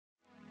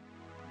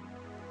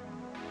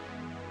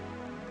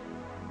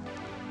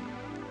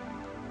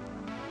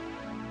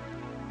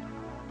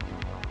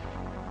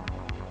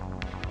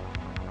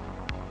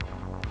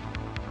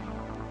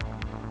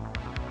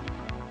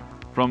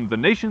From the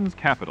nation's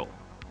capital,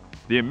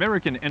 the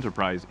American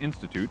Enterprise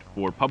Institute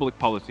for Public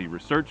Policy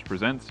Research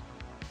presents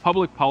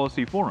Public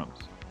Policy Forums,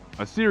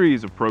 a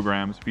series of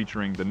programs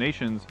featuring the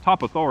nation's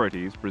top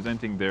authorities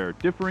presenting their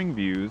differing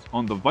views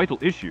on the vital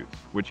issues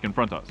which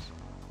confront us.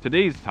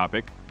 Today's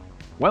topic,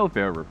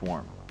 welfare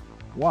reform.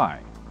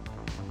 Why?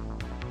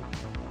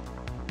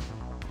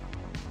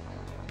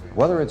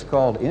 Whether it's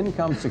called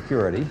income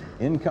security,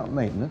 income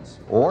maintenance,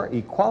 or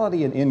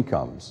equality in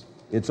incomes,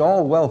 it's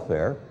all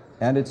welfare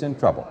and it's in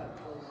trouble.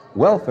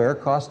 Welfare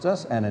costs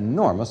us an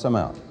enormous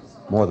amount,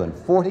 more than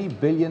 $40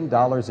 billion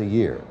a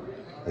year.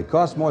 It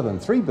costs more than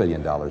 $3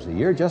 billion a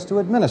year just to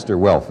administer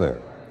welfare.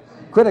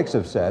 Critics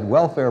have said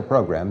welfare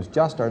programs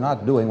just are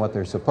not doing what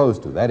they're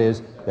supposed to. That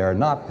is, they're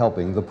not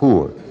helping the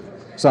poor.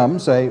 Some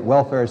say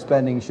welfare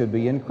spending should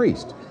be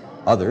increased.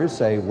 Others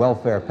say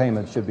welfare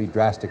payments should be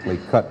drastically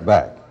cut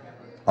back.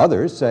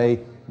 Others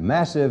say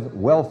massive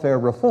welfare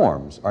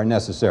reforms are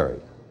necessary.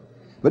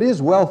 But is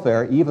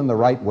welfare even the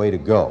right way to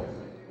go?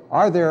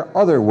 Are there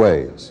other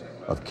ways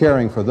of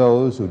caring for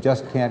those who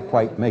just can't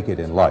quite make it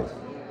in life?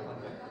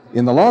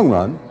 In the long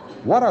run,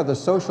 what are the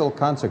social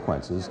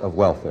consequences of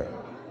welfare?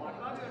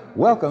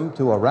 Welcome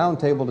to a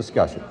roundtable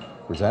discussion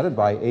presented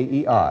by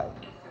AEI,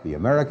 the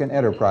American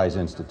Enterprise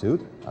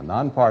Institute, a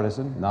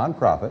nonpartisan,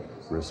 nonprofit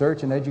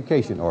research and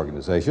education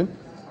organization,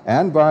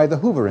 and by the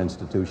Hoover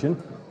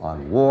Institution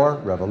on War,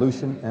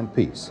 Revolution, and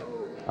Peace.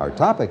 Our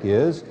topic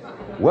is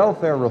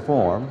welfare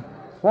reform.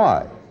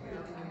 Why?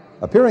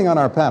 Appearing on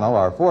our panel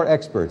are four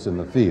experts in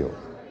the field.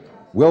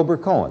 Wilbur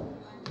Cohen,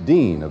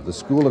 Dean of the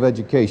School of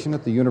Education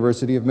at the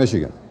University of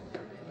Michigan.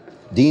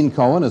 Dean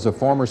Cohen is a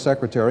former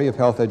Secretary of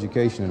Health,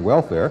 Education, and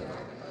Welfare.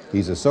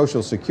 He's a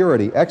Social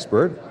Security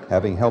expert,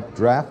 having helped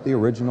draft the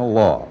original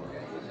law.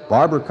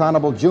 Barber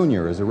Conable,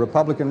 Jr. is a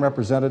Republican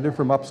representative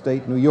from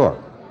upstate New York.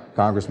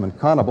 Congressman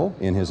Conable,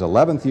 in his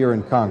 11th year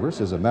in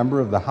Congress, is a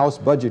member of the House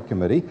Budget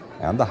Committee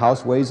and the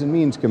House Ways and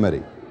Means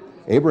Committee.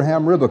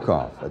 Abraham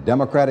Ribicoff, a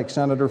Democratic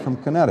senator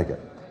from Connecticut.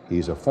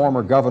 He's a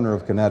former governor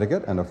of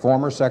Connecticut and a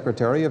former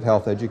Secretary of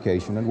Health,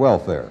 Education, and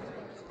Welfare.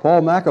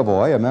 Paul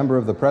MacAvoy, a member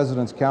of the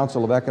President's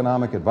Council of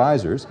Economic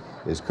Advisors,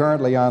 is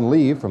currently on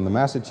leave from the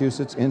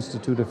Massachusetts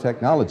Institute of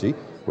Technology,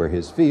 where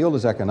his field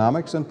is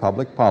economics and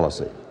public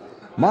policy.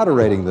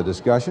 Moderating the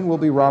discussion will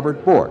be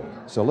Robert Bork,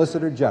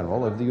 Solicitor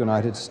General of the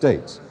United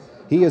States.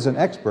 He is an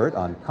expert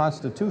on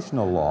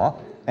constitutional law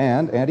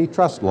and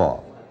antitrust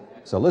law.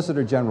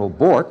 Solicitor General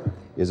Bork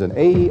is an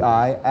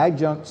AEI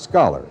adjunct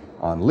scholar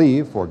on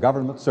leave for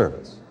government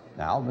service.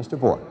 Now, Mr.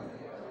 Bork.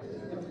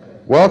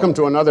 Welcome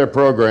to another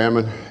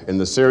program in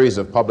the series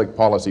of public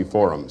policy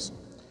forums.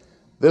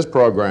 This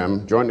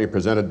program, jointly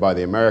presented by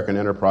the American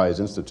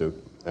Enterprise Institute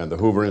and the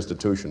Hoover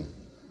Institution,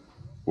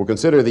 will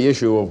consider the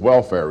issue of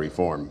welfare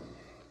reform.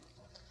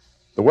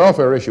 The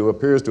welfare issue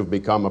appears to have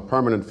become a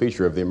permanent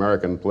feature of the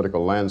American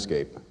political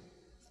landscape.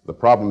 The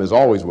problem is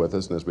always with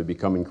us, and as we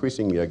become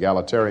increasingly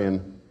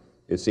egalitarian,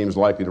 it seems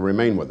likely to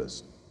remain with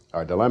us.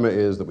 Our dilemma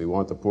is that we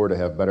want the poor to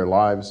have better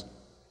lives,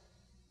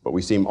 but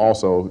we seem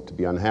also to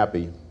be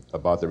unhappy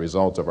about the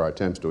results of our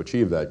attempts to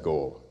achieve that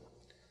goal.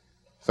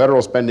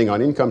 Federal spending on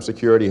income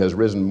security has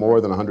risen more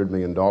than $100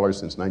 million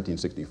since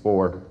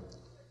 1964,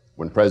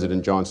 when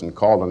President Johnson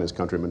called on his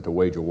countrymen to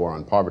wage a war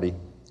on poverty.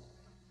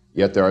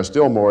 Yet there are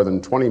still more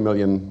than 20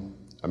 million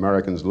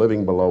Americans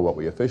living below what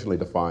we officially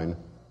define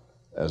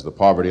as the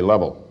poverty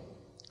level.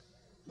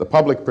 The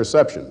public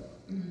perception,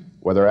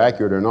 whether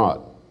accurate or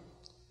not,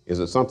 is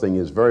that something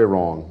is very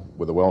wrong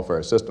with the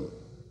welfare system.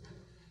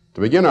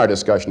 To begin our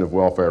discussion of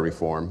welfare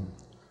reform,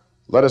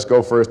 let us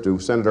go first to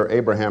Senator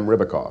Abraham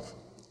Ribicoff.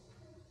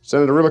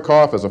 Senator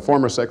Ribicoff, as a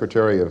former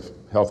Secretary of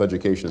Health,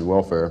 Education, and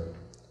Welfare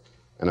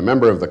and a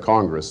member of the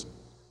Congress,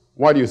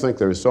 why do you think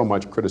there is so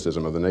much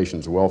criticism of the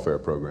nation's welfare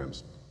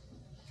programs?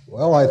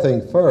 Well, I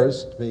think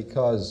first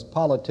because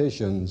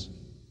politicians,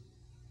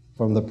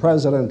 from the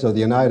President of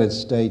the United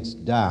States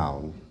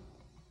down,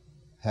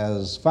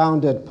 has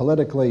found it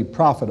politically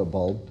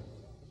profitable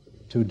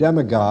to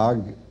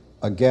demagogue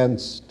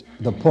against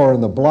the poor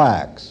and the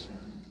blacks.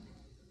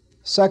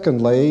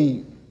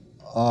 Secondly,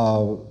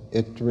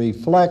 it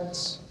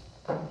reflects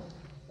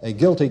a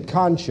guilty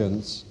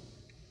conscience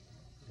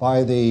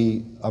by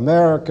the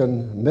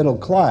American middle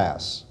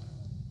class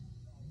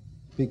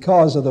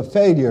because of the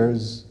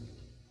failures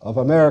of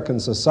American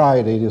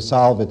society to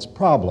solve its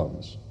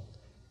problems.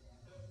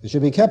 It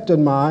should be kept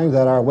in mind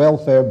that our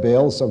welfare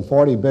bill, some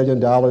 $40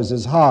 billion,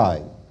 is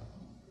high.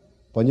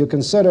 When you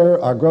consider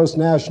our gross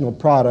national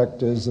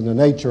product is in the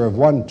nature of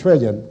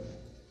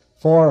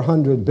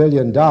 $1,400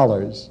 billion,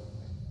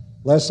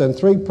 less than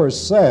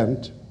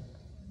 3%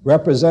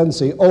 represents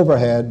the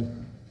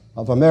overhead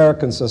of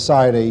American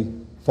society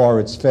for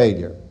its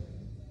failure.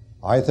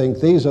 I think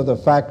these are the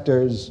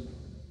factors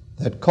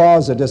that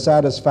cause a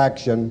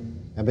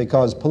dissatisfaction, and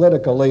because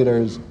political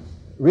leaders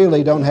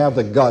really don't have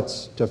the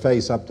guts to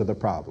face up to the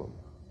problem.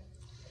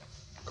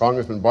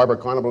 Congressman Barber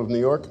Conable of New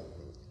York,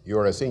 you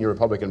are a senior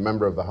Republican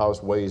member of the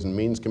House Ways and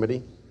Means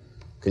Committee.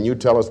 Can you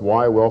tell us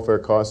why welfare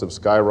costs have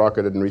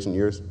skyrocketed in recent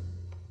years?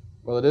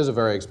 Well, it is a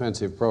very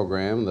expensive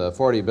program. The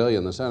 $40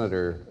 billion the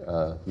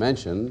Senator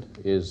mentioned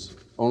is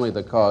only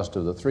the cost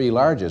of the three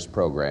largest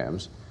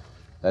programs.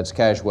 That's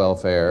cash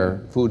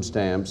welfare, food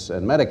stamps,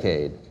 and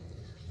Medicaid.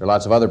 There are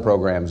lots of other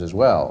programs as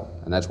well,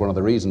 and that's one of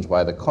the reasons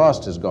why the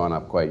cost has gone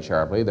up quite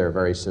sharply. There are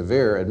very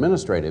severe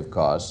administrative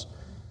costs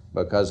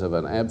because of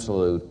an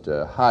absolute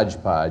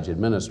hodgepodge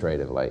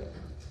administratively.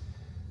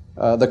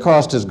 The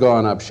cost has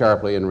gone up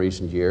sharply in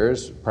recent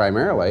years,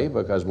 primarily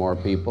because more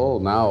people,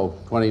 now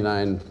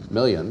 29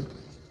 million,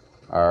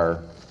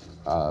 are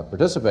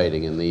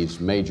participating in these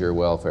major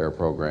welfare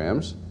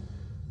programs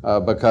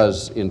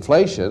because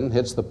inflation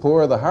hits the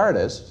poor the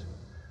hardest.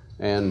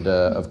 And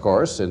of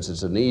course, since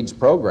it's a needs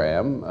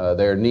program,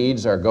 their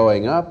needs are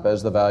going up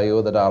as the value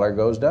of the dollar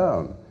goes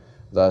down.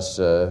 Thus,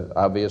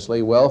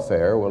 obviously,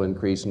 welfare will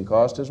increase in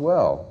cost as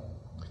well.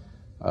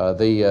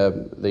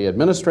 The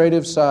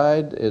administrative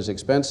side is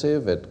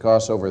expensive. It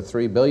costs over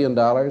 $3 billion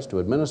to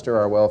administer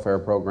our welfare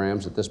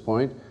programs at this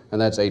point, and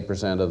that's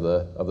 8%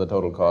 of the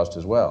total cost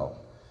as well.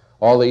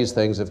 All these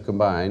things have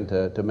combined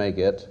to make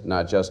it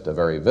not just a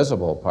very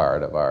visible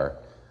part of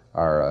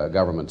our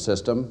government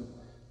system,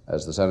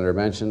 as the Senator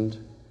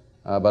mentioned,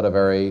 but a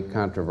very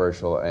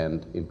controversial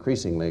and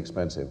increasingly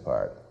expensive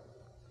part.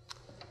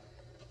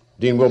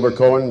 Dean Wilbur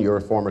Cohen, you're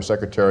a former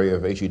Secretary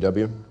of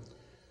HEW.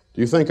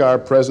 Do you think our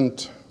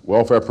present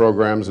welfare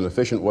program is an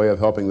efficient way of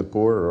helping the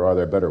poor, or are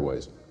there better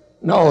ways?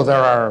 No, there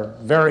are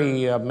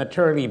very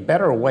materially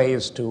better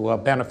ways to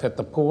benefit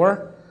the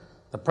poor.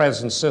 The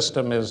present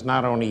system is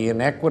not only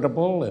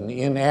inequitable and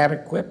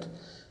inadequate,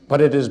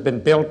 but it has been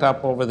built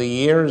up over the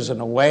years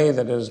in a way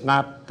that has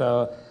not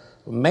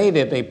made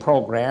it a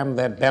program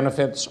that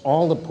benefits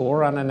all the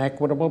poor on an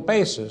equitable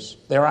basis.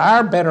 There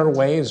are better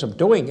ways of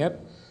doing it,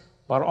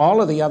 but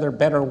all of the other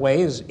better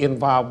ways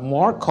involve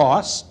more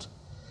cost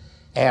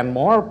and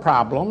more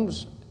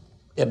problems,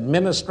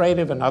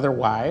 administrative and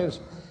otherwise,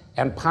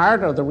 and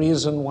part of the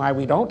reason why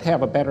we don't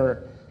have a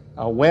better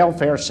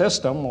welfare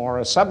system or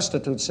a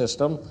substitute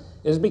system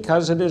is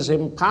because it is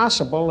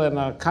impossible in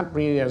a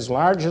country as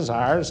large as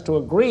ours to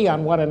agree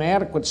on what an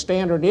adequate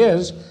standard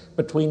is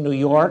between New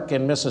York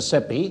and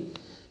Mississippi,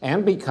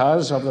 and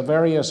because of the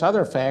various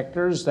other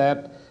factors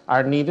that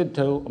are needed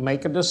to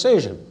make a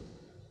decision.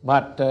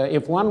 But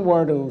if one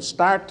were to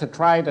start to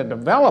try to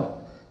develop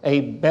a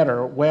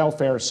better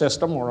welfare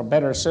system or a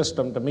better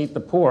system to meet the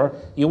poor,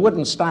 you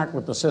wouldn't start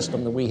with the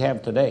system that we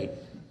have today.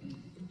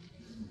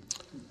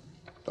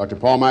 Dr.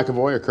 Paul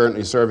MacAvoy, you're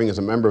currently serving as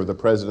a member of the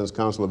President's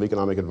Council of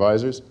Economic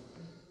Advisors.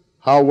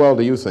 How well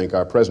do you think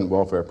our present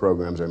welfare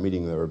programs are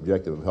meeting their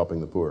objective of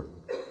helping the poor?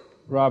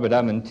 Robert,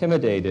 I'm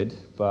intimidated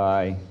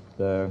by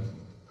the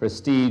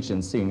prestige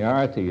and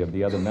seniority of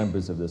the other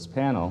members of this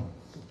panel.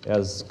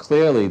 As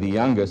clearly the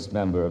youngest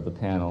member of the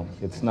panel,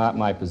 it's not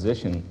my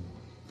position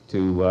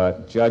to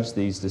judge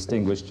these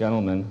distinguished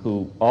gentlemen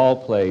who all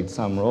played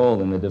some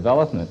role in the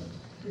development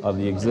of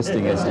the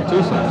existing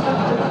institutions.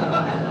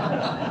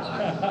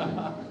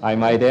 I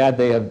might add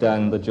they have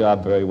done the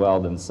job very well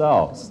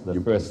themselves. The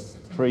first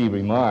three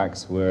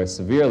remarks were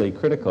severely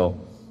critical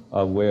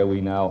of where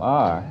we now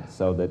are,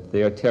 so that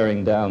they're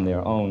tearing down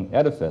their own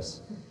edifice.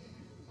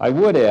 I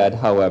would add,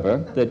 however,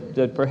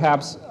 that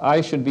perhaps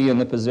I should be in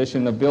the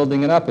position of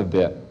building it up a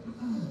bit.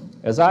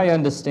 As I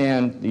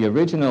understand, the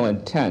original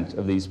intent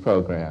of these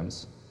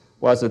programs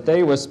was that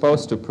they were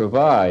supposed to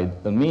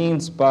provide the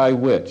means by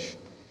which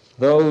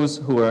those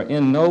who are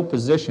in no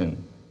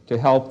position to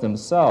help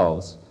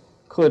themselves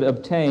could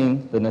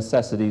obtain the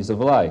necessities of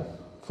life: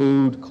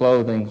 food,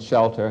 clothing,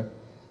 shelter,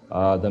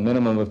 the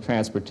minimum of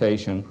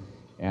transportation,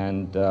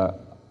 and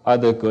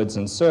other goods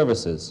and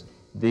services.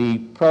 The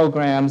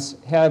programs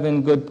have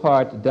in good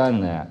part done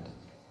that,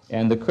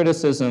 and the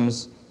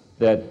criticisms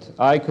that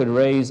I could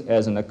raise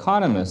as an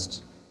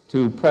economist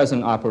to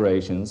present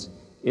operations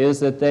is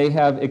that they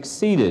have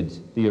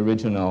exceeded the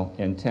original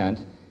intent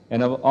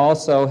and have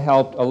also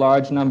helped a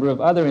large number of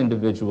other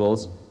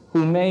individuals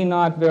who may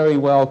not very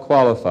well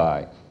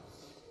qualify.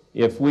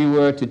 If we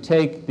were to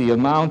take the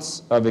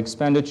amounts of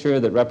expenditure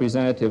that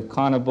Representative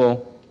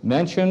Conable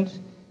mentioned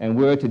and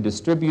were to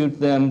distribute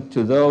them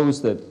to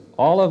those that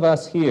all of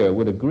us here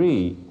would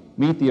agree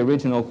meet the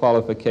original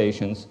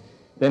qualifications,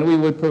 then we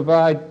would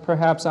provide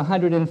perhaps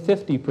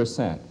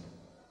 150%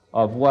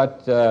 of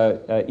what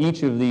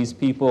each of these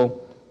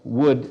people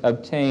would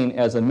obtain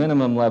as a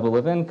minimum level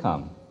of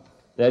income.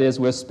 That is,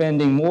 we're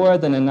spending more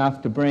than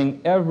enough to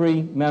bring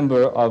every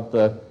member of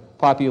the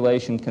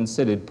population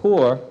considered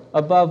poor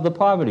above the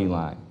poverty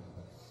line.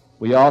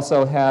 We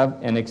also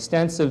have an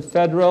extensive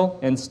federal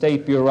and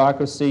state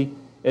bureaucracy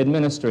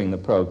administering the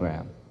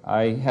program.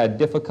 I had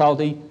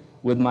difficulty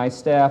with my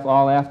staff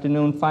all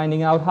afternoon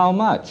finding out how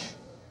much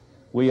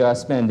we are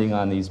spending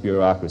on these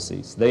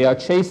bureaucracies. They are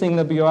chasing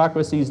the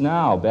bureaucracies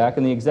now back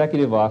in the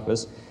executive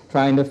office,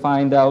 trying to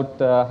find out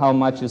how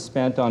much is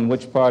spent on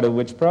which part of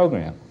which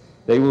program.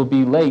 They will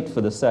be late for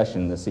the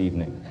session this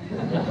evening.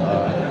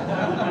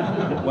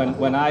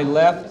 When I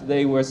left,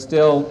 they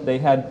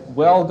had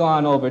well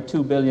gone over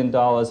 $2 billion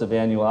of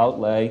annual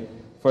outlay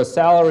for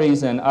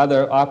salaries and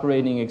other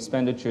operating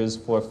expenditures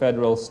for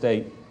federal,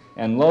 state,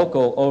 and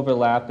local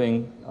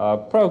overlapping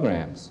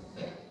programs.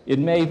 It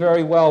may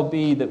very well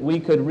be that we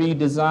could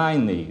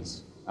redesign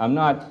these. I'm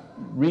not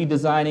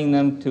redesigning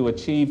them to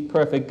achieve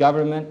perfect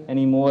government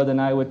any more than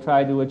I would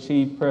try to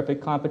achieve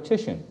perfect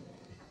competition.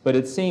 But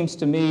it seems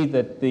to me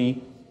that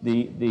the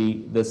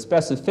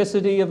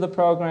specificity of the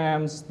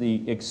programs,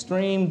 the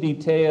extreme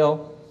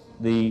detail,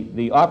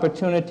 the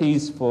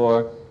opportunities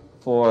for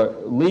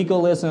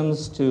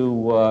legalisms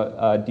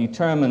to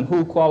determine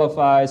who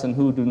qualifies and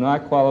who do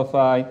not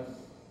qualify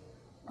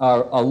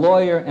are a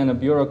lawyer and a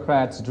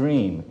bureaucrat's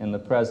dream in the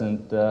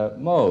present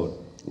mode.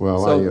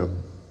 Well, so,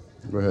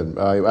 go ahead.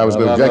 I was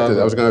going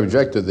to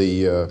object to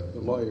the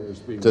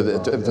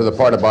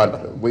part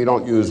about we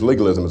don't use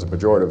legalism as a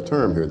pejorative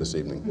term here this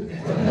evening.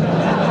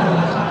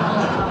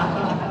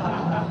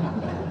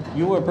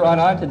 You were brought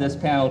onto this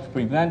panel to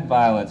prevent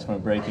violence from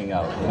breaking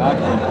out, not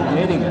from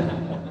creating it.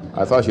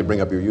 I thought you'd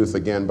bring up your youth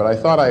again, but I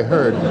thought I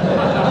heard.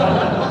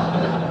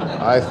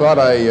 I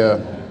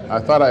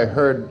thought I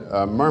heard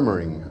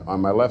murmuring on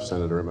my left,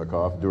 Senator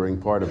Ribicoff,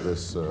 during part of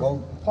this.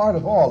 Well, part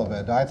of all of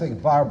it, I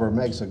think Barber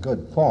makes a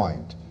good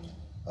point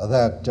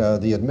that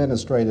the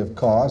administrative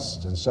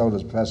costs, and so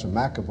does Professor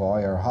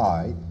MacAvoy, are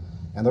high.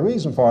 And the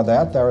reason for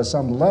that, there are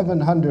some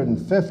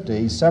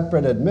 1,150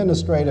 separate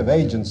administrative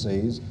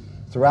agencies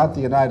throughout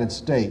the United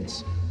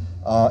States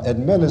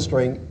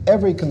administering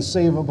every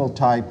conceivable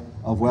type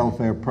of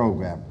welfare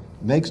program.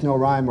 Makes no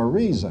rhyme or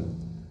reason.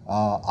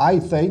 I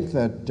think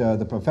that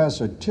the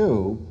professor,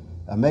 too,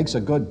 makes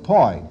a good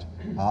point.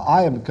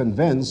 I am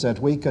convinced that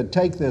we could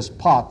take this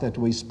pot that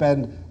we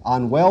spend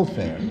on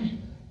welfare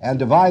and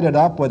divide it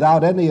up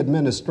without any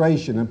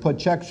administration and put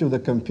checks through the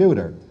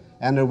computer,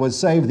 and it would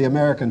save the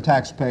American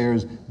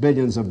taxpayers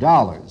billions of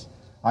dollars.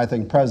 I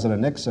think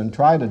President Nixon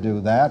tried to do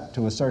that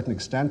to a certain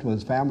extent with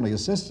his family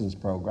assistance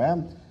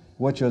program,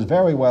 which was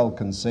very well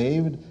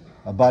conceived,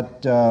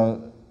 but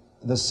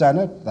the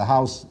Senate, the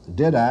House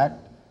did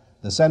act.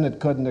 The Senate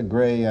couldn't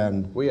agree,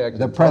 and we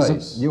acted the President,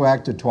 twice. You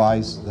acted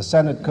twice. The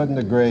Senate couldn't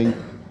agree,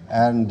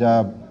 and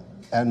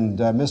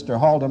Mr.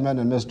 Haldeman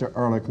and Mr.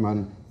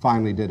 Ehrlichman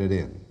finally did it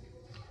in.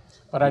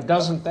 But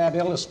doesn't that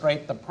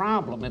illustrate the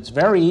problem? It's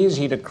very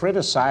easy to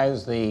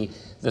criticize the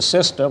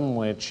system,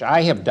 which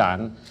I have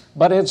done,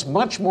 but it's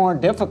much more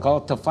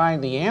difficult to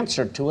find the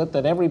answer to it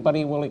that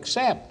everybody will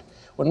accept.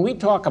 When we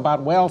talk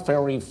about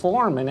welfare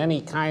reform in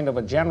any kind of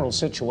a general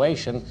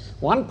situation,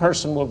 one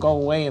person will go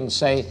away and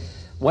say,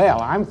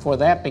 well, I'm for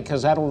that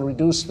because that'll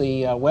reduce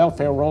the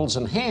welfare rolls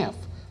in half.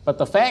 But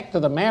the fact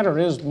of the matter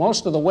is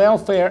most of the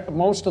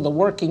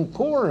working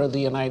poor of the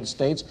United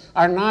States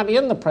are not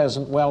in the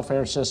present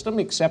welfare system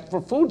except for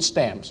food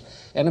stamps.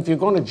 And if you're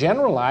going to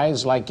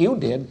generalize like you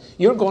did,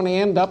 you're going to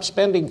end up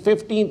spending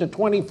 $15 to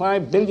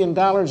 $25 billion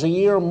a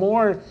year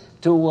more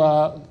to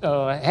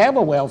have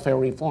a welfare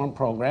reform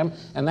program,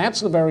 and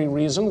that's the very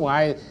reason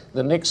why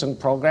the Nixon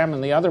program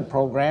and the other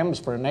programs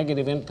for a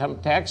negative income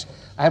tax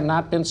have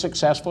not been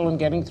successful in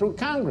getting through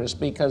Congress,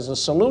 because the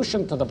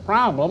solution to the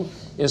problem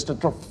is to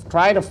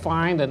try to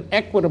find an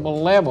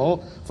equitable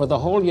level for the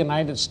whole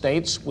United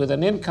States with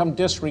an income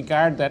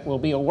disregard that will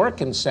be a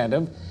work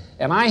incentive,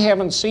 and I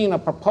haven't seen a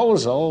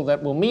proposal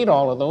that will meet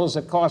all of those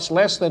that costs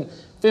less than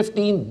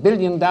 $15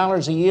 billion a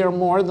year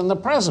more than the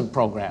present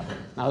program.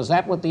 Now, is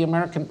that what the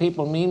American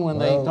people mean when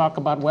they talk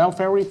about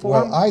welfare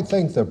reform? Well, I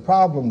think the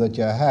problem that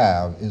you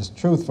have is,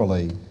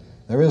 truthfully,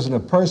 there isn't a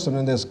person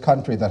in this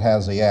country that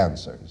has the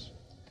answers.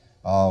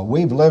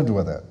 We've lived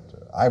with it.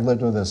 I've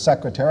lived with it as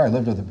secretary, I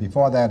lived with it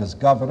before that as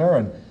governor,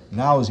 and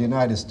now as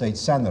United States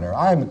Senator.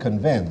 I'm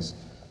convinced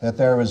that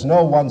there is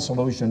no one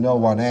solution, no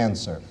one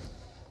answer.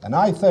 And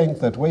I think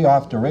that we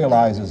have to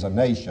realize as a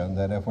nation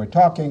that if we're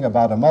talking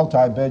about a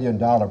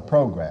multi-billion-dollar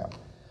program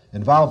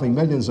involving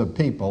millions of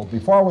people,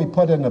 before we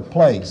put into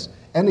place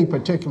any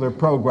particular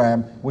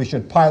program, we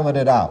should pilot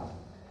it out.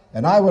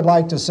 And I would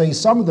like to see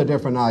some of the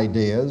different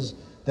ideas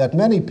that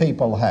many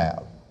people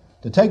have,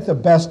 to take the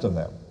best of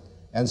them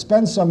and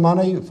spend some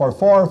money for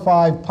 4 or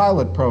 5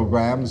 pilot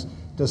programs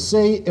to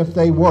see if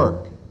they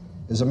work.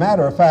 As a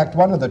matter of fact,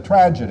 one of the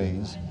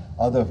tragedies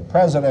of the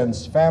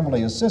President's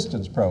Family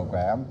Assistance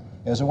Program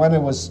is when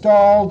it was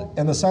stalled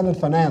in the Senate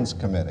Finance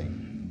Committee,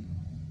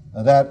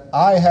 that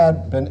I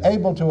had been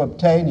able to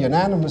obtain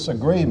unanimous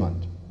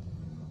agreement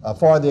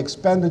for the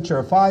expenditure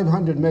of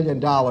 $500 million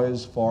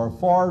for a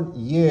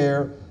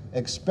 4-year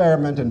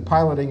experiment in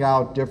piloting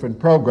out different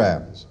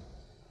programs.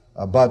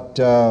 But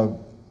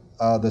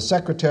the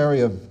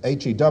Secretary of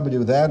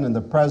HEW then and the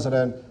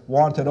President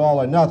wanted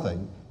all or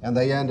nothing, and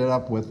they ended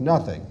up with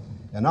nothing.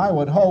 And I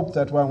would hope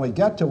that when we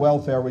get to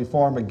welfare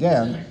reform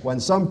again, when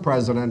some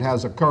president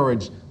has the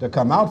courage to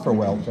come out for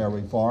welfare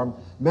reform,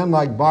 men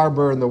like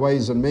Barber in the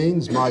Ways and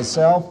Means,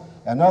 myself,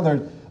 and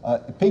other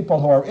people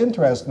who are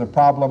interested in the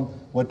problem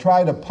would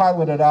try to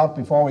pilot it out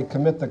before we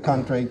commit the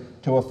country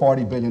to a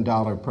 $40 billion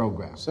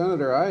program.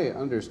 Senator, I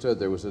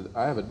understood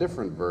I have a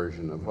different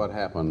version of what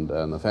happened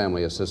in the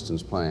Family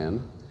Assistance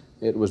Plan.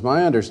 it was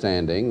my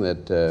understanding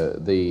that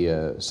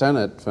the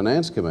Senate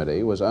Finance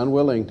Committee was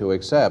unwilling to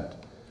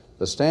accept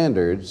the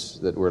standards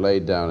that were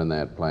laid down in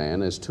that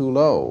plan as too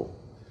low.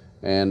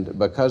 And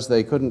because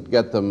they couldn't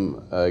get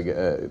them,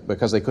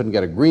 because they couldn't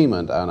get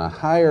agreement on a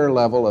higher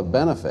level of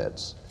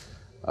benefits,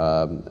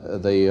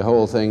 the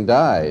whole thing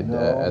died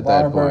at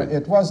that Barber, point.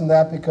 it wasn't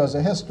that, because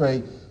the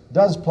history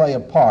does play a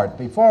part.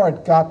 Before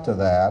it got to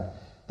that,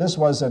 this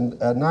was in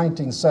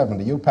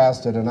 1970. You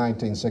passed it in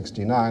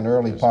 1969,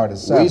 early part of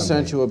 70. We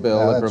sent you a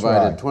bill that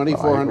provided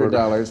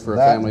 $2,400 for a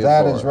family of 4.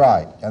 That is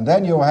right. And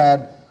then you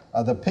had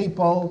the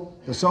people,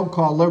 the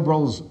so-called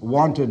liberals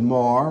wanted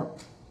more,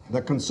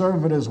 the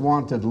conservatives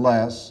wanted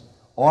less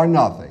or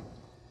nothing.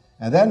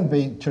 And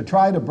then to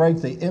try to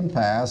break the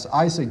impasse,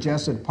 I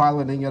suggested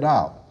piloting it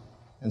out.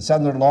 And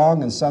Senator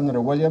Long and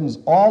Senator Williams,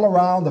 all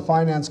around the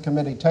Finance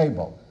Committee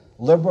table,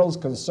 liberals,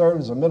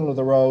 conservatives, the middle of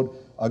the road,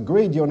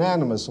 agreed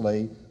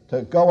unanimously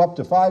to go up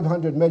to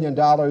 $500 million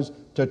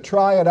to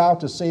try it out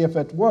to see if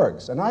it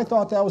works. And I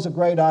thought that was a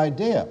great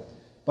idea.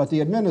 But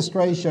the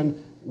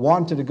administration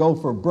wanted to go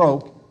for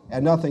broke,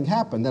 and nothing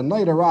happened. Then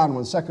later on,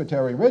 when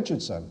Secretary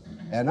Richardson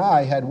and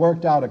I had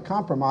worked out a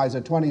compromise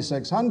at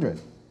 $2,600,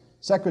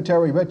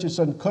 Secretary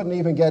Richardson couldn't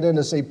even get in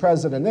to see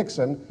President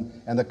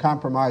Nixon, and the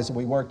compromise that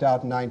we worked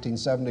out in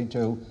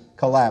 1972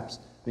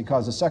 collapsed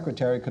because the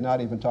Secretary could not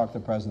even talk to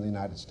the President of the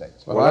United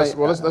States. Well,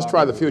 let's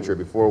try the future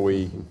before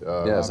we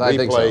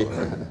replay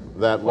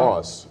that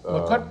loss.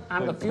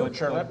 On the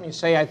future, let me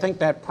say, I think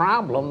that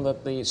problem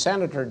that the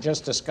Senator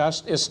just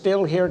discussed is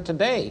still here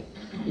today.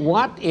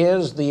 What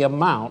is the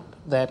amount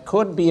that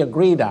could be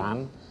agreed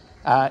on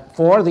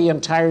for the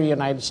entire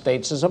United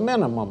States as a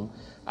minimum?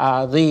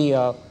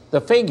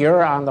 The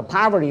figure on the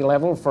poverty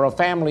level for a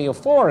family of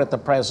 4 at the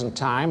present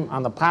time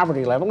on the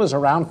poverty level is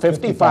around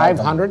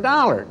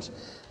 $5,500.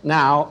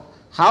 Now,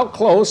 how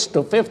close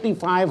to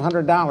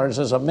 $5,500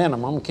 as a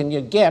minimum can you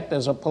get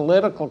as a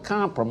political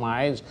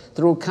compromise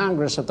through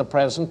Congress at the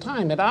present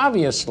time? It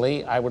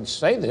obviously, I would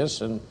say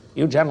this, and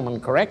you gentlemen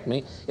correct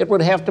me, it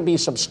would have to be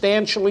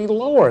substantially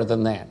lower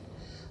than that.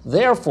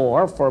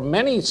 Therefore, for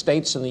many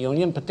states in the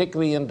Union,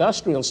 particularly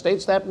industrial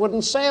states, that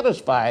wouldn't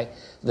satisfy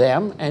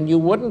them, and you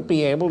wouldn't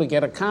be able to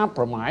get a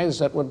compromise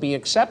that would be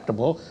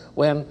acceptable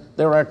when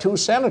there are 2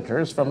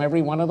 senators from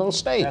every one of those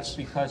states. That's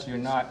because you're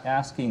not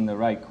asking the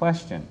right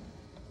question.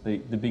 The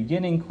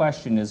beginning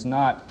question is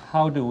not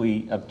how do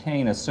we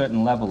obtain a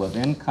certain level of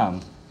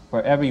income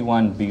for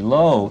everyone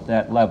below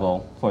that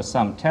level for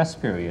some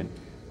test period,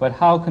 but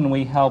how can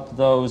we help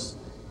those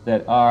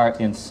that are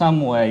in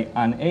some way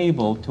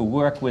unable to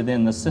work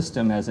within the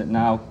system as it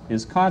now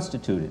is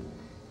constituted.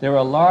 There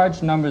are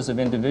large numbers of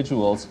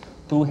individuals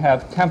who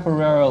have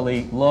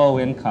temporarily low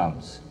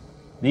incomes.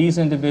 These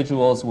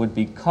individuals would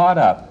be caught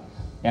up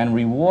and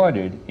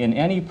rewarded in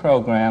any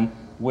program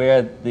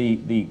where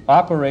the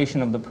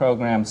operation of the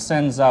program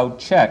sends out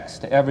checks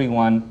to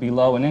everyone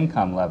below an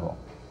income level.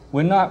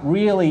 We're not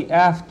really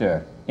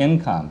after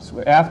incomes.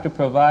 We're after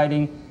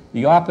providing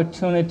the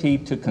opportunity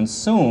to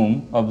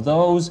consume of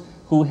those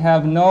who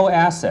have no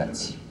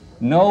assets,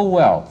 no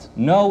wealth,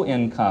 no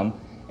income,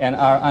 and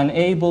are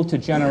unable to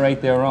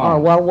generate their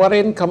own. Well, what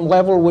income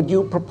level would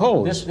you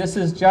propose? This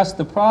is just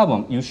the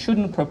problem. You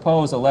shouldn't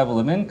propose a level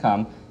of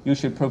income. You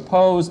should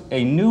propose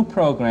a new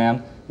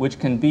program which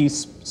can be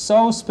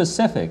so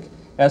specific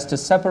as to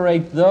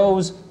separate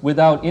those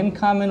without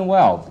income and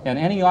wealth and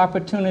any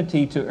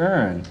opportunity to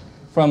earn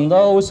from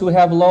those who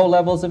have low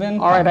levels of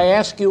income. All right, I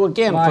ask you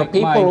again, for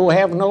people who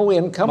have no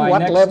income,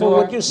 what level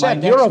would you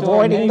set? You're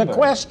avoiding the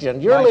question.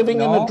 You're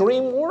living in a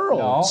dream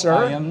world, sir.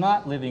 No, I am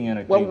not living in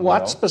a dream world. Well,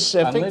 what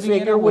specific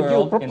figure would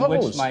you propose? In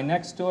which my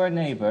next door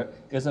neighbor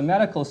is a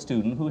medical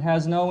student who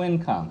has no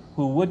income,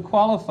 who would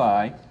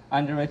qualify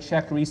under a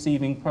check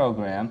receiving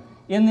program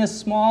in this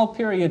small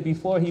period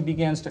before he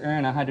begins to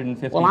earn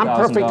 $150,000. Well, I'm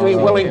perfectly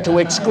willing to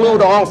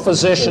exclude all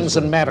physicians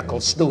and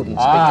medical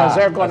students because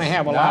they're going to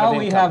have a lot of income. Now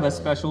we have a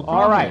special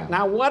program. All right.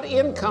 Now, what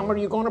income are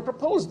you going to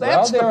propose?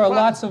 That's well, there are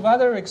lots of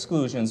other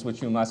exclusions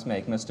which you must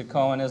make, Mr.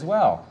 Cohen, as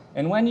well.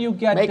 And when you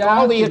get make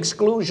all the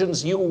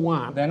exclusions you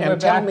want, then and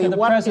tell me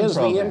what is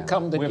the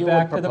income that you would propose. We're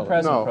back to the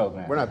present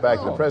program. We're not back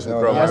to the present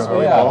program. Yes,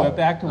 we are. We're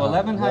back to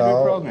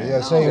 1,100 programs.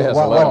 You see,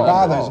 what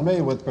bothers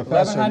me with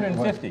Professor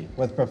 1,150.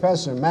 With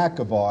Professor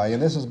MacAvoy,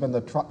 and this has been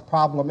the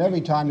problem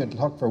every time you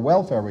talk for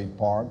welfare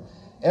reform,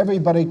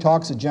 everybody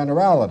talks of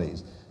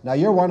generalities. Now,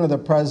 you're one of the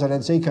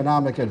president's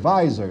economic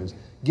advisors.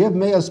 Give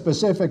me a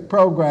specific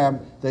program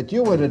that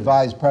you would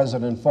advise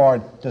President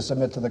Ford to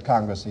submit to the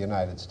Congress of the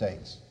United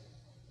States.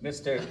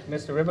 Mr.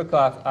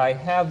 Ribicoff, I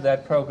have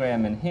that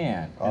program in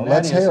hand. Oh,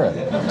 let's hear it.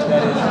 That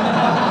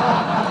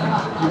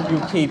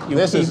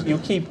is, you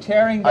keep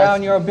tearing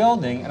down your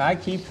building, and I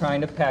keep trying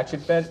to patch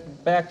it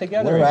back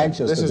together. We're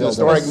anxious. This is a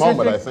historic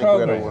moment, I think.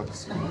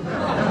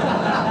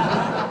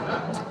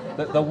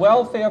 The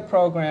welfare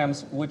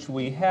programs which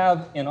we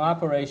have in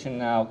operation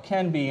now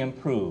can be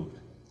improved.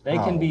 They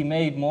can be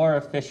made more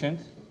efficient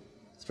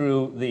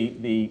through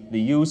the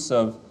use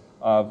of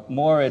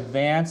more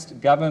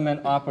advanced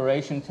government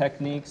operation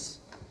techniques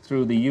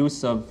through the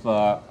use of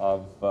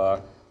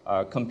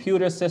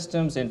computer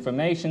systems,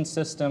 information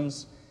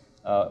systems,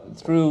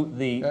 through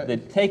the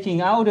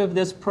taking out of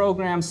this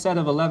program set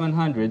of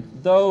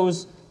 1,100,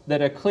 those that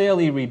are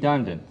clearly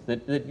redundant,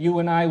 that you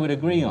and I would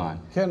agree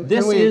on.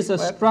 This is a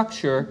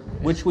structure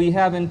which we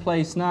have in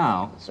place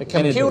now,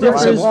 and it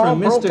differs from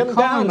Mr.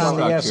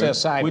 Cohen's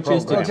structure, which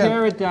is to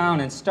tear it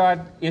down and start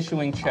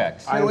issuing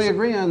checks. Can we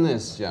agree on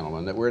this,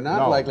 gentlemen, that we're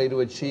not likely to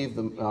achieve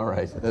the, all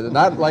right,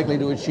 not likely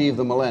to achieve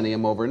the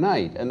millennium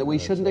overnight, and that we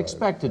shouldn't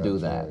expect to do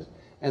that,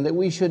 and that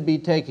we should be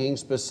taking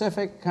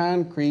specific,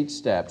 concrete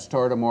steps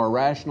toward a more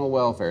rational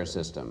welfare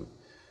system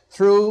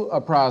through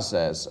a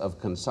process of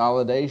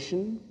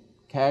consolidation,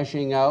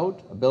 cashing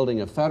out,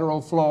 building a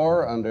federal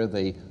floor under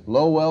the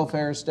low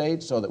welfare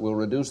states so that we'll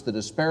reduce the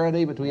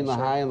disparity between the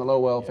high and the low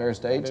welfare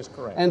states,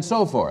 and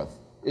so forth.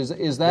 Is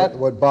that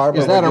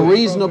a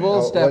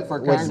reasonable step for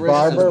Congress?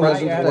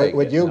 Barber,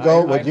 would you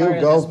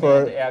go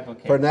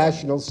for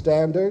national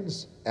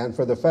standards and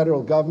for the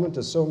federal government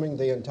assuming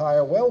the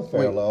entire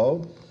welfare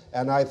load?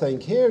 And I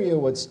think here you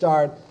would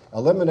start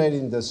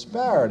eliminating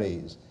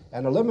disparities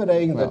and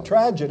eliminating the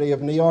tragedy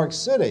of New York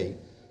City,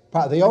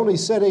 the only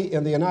city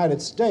in the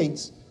United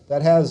States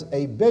that has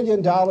 $1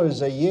 billion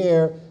a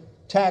year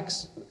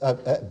tax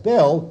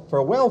bill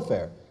for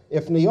welfare.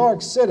 If New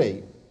York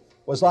City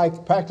was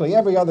like practically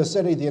every other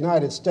city in the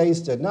United States,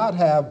 did not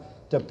have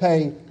to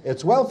pay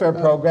its welfare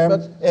program,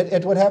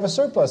 it would have a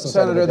surplus.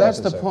 Senator,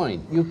 that's the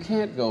point. You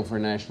can't go for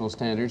national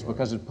standards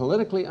because it's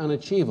politically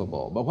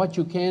unachievable. But what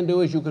you can do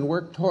is you can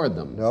work toward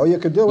them. No, you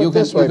could do it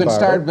this way, You can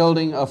Barber. start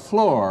building a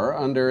floor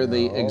under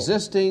the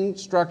existing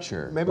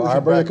structure. Maybe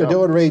Barber, you could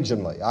do it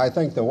regionally. I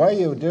think the way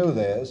you do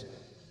this,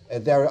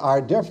 there are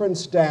different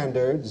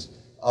standards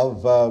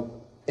of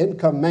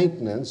income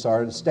maintenance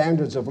or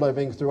standards of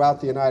living throughout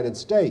the United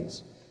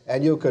States.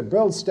 And you could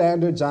build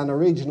standards on a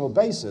regional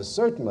basis,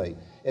 certainly.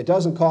 It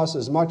doesn't cost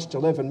as much to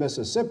live in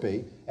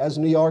Mississippi as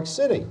New York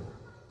City.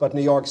 But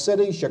New York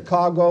City,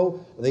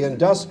 Chicago, the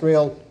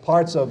industrial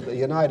parts of the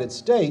United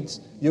States,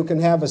 you can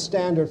have a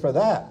standard for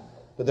that.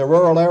 The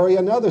rural area,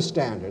 another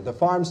standard. The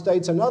farm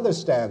states, another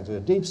standard.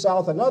 The Deep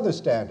South, another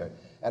standard.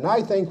 And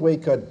I think we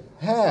could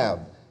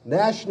have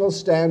national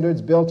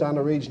standards built on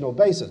a regional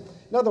basis.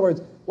 In other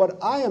words, what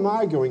I am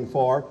arguing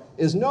for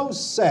is no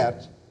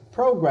set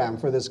program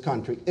for this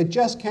country. It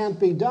just can't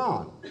be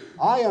done.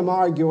 I am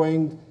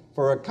arguing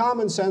for a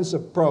common sense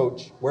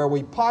approach where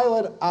we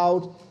pilot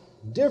out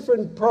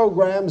different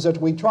programs that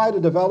we try to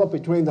develop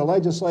between the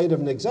legislative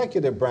and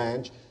executive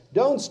branch.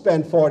 Don't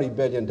spend $40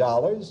 billion.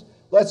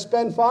 Let's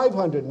spend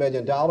 $500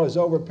 million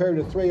over a period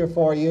of 3 or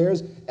 4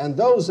 years, and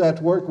those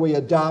that work we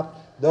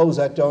adopt, those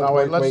that don't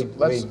work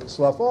we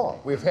slough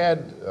off. We've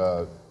had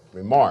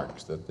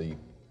remarks that the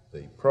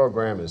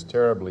program is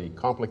terribly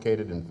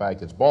complicated. In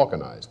fact, it's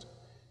balkanized.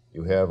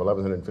 You have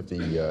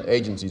 1,150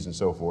 agencies and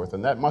so forth,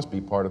 and that must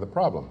be part of the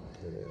problem.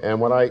 And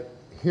what I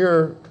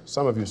hear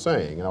some of you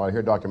saying, and what I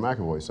hear Dr.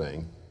 MacAvoy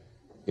saying,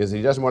 is that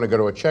he doesn't want to go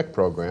to a check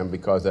program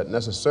because that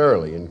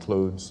necessarily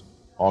includes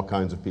all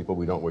kinds of people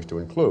we don't wish to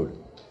include.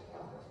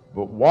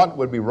 But what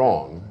would be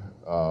wrong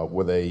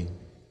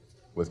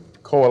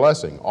with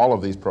coalescing all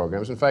of these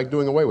programs, in fact,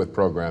 doing away with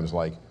programs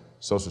like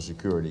Social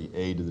Security,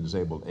 aid to the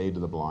disabled, aid to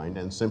the blind,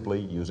 and simply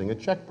using a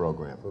check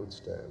program? Food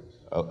stamps.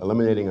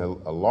 Eliminating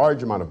a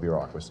large amount of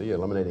bureaucracy,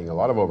 eliminating a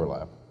lot of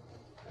overlap.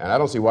 And I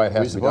don't see why it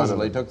has to be done. We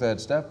supposedly took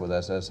that step with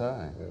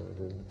SSI.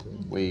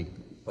 We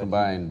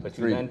combined But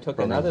three. you then took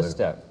another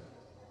step,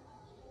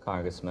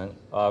 Congressman,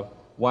 of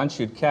once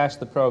you'd cashed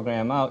the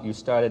program out, you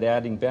started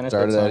adding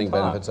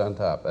benefits on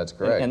top. That's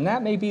correct. And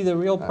that may be the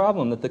real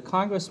problem, that the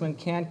congressman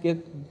can't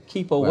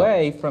keep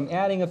away from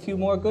adding a few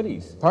more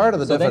goodies. Part of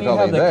the difficulty then you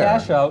have the there,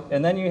 cash out,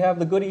 and then you have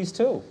the goodies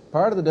too.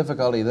 Part of the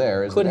difficulty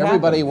there is that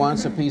everybody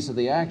wants a piece of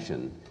the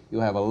action. You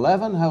have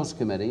 11 House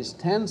committees,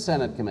 10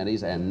 Senate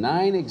committees, and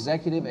 9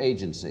 executive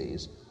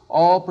agencies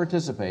all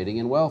participating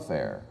in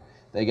welfare.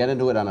 They get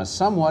into it on a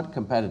somewhat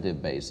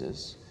competitive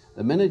basis.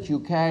 The minute you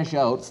cash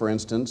out, for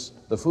instance,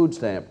 the food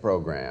stamp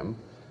program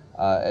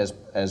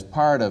as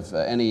part of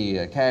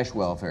any cash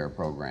welfare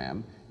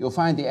program, you'll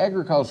find the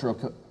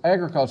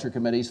agriculture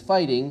committees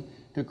fighting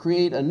to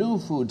create a new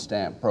food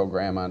stamp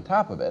program on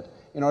top of it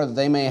in order that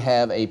they may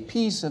have a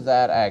piece of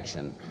that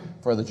action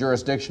for the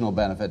jurisdictional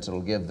benefits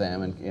it'll give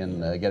them in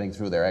getting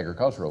through their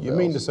agricultural bills. You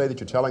mean to say that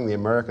you're telling the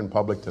American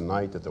public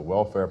tonight that the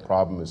welfare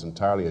problem is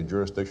entirely a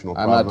jurisdictional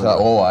problem?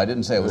 I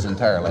didn't say it was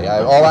entirely.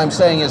 All I'm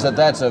saying is that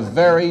that's a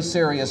very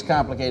serious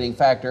complicating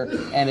factor,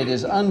 and it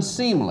is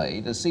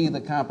unseemly to see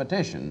the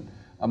competition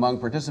among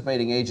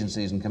participating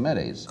agencies and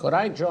committees. Could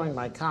I join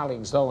my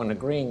colleagues, though, in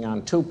agreeing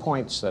on 2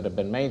 points that have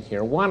been made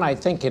here? One, I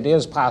think it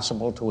is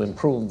possible to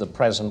improve the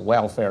present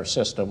welfare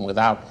system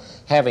without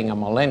having a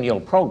millennial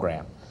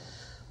program.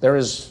 There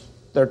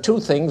are 2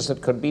 things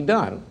that could be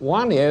done.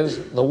 One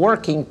is the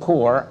working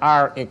poor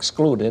are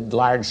excluded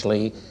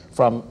largely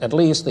from at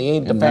least the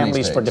aid to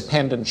families for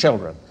dependent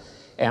children.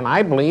 And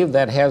I believe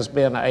that has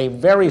been a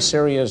very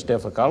serious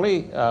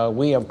difficulty.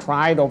 We have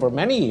tried over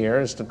many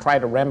years to try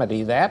to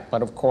remedy that,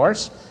 but of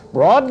course,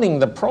 broadening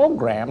the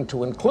program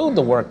to include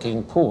the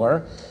working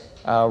poor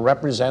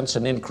represents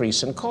an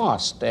increase in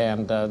cost,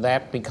 and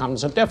that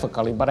becomes a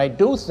difficulty. But I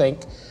do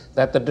think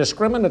that the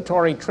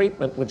discriminatory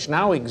treatment which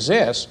now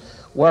exists,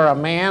 where a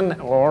man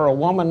or a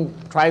woman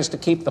tries to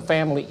keep the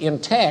family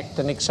intact,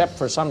 and except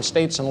for some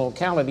states and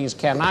localities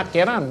cannot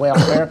get on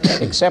welfare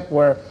except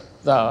where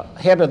the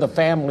head of the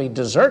family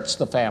deserts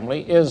the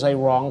family, is a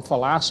wrong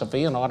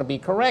philosophy and ought to be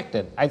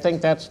corrected. I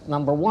think that's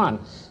number one.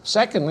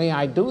 Secondly,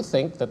 I do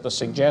think that the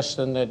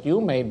suggestion that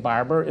you made,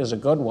 Barber, is a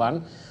good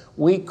one.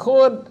 We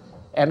could,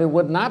 and it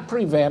would not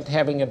prevent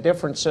having a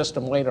different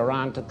system later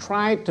on, to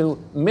try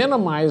to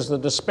minimize the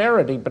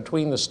disparity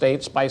between the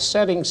states by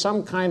setting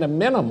some kind of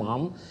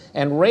minimum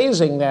and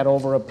raising that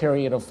over a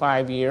period of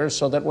 5 years,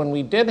 so that when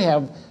we did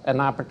have an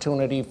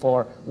opportunity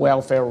for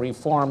welfare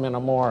reform in a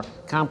more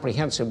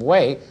comprehensive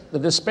way, the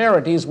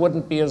disparities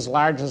wouldn't be as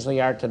large as they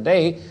are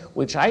today,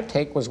 which I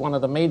take was one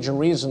of the major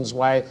reasons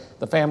why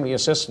the Family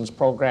Assistance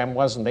Program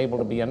wasn't able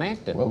to be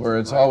enacted. Wilbur,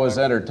 it's always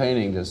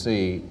entertaining to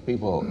see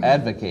people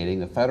advocating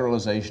the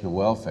federalization of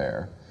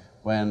welfare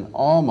when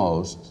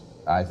almost,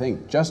 I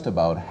think, just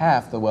about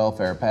half the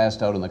welfare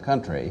passed out in the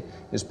country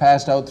is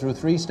passed out through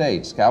 3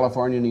 states,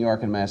 California, New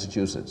York, and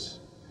Massachusetts.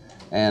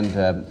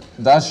 And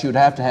thus you'd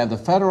have to have the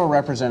federal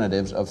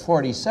representatives of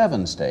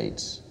 47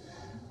 states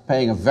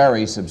paying a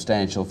very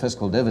substantial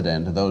fiscal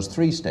dividend to those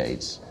 3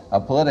 states, a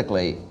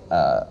politically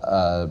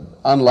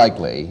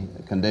unlikely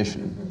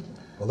condition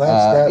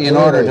in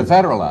order to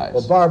federalize.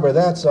 Well, Barber,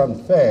 that's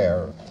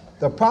unfair.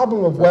 The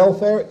problem of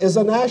welfare is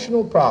a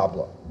national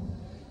problem.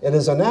 It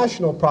is a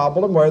national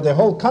problem where the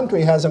whole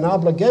country has an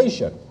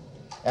obligation.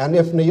 And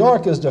if New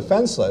York is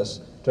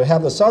defenseless, to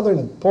have the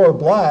southern poor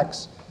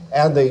blacks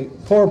and the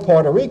poor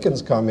Puerto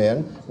Ricans come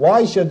in,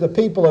 why should the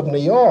people of New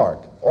York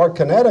or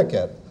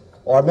Connecticut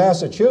or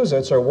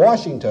Massachusetts or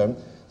Washington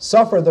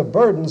suffer the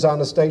burdens on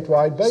a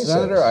statewide basis?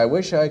 Senator, I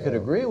wish I could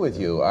agree with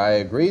you. I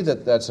agree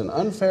that that's an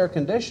unfair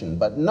condition,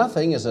 but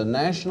nothing is a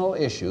national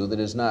issue that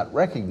is not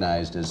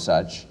recognized as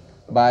such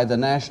by the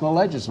national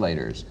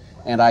legislators.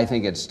 And I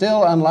think it's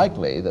still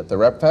unlikely that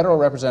the federal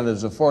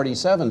representatives of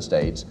 47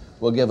 states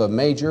will give a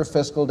major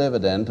fiscal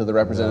dividend to the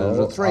representatives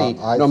of 3,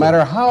 no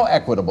matter how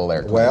equitable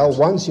their claims. Well,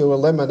 once you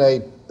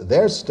eliminate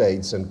their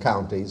states and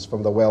counties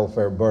from the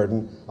welfare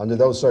burden, under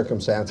those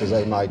circumstances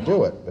they might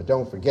do it. But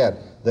don't forget,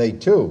 they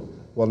too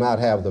will not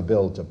have the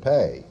bill to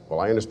pay.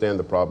 Well, I understand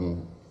the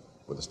problem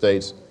with the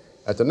states.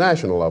 At the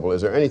national level,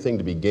 is there anything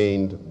to be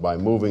gained by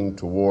moving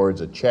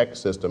towards a check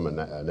system,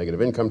 a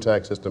negative income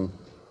tax system,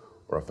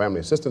 or a family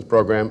assistance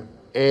program,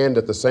 and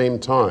at the same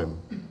time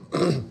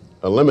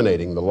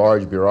eliminating the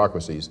large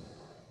bureaucracies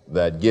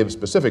that give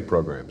specific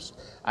programs?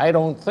 I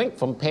don't think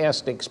from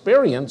past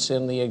experience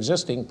in the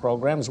existing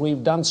programs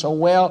we've done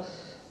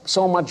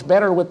so much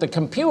better with the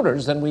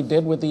computers than we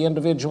did with the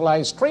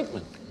individualized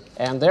treatment.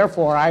 And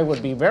therefore I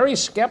would be very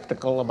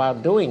skeptical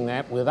about doing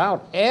that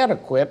without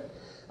adequate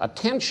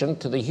attention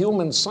to the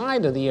human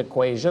side of the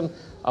equation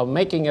of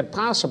making it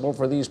possible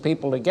for these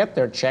people to get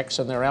their checks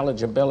and their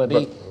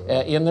eligibility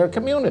in their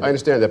community. I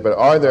understand that, but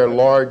are there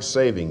large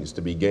savings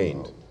to be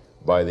gained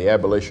by the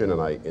abolition,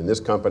 and in this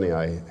company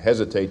I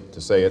hesitate to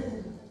say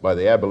it, by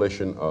the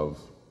abolition of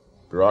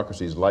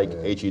bureaucracies like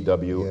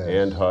HEW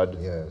and HUD,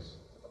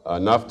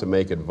 enough to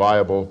make it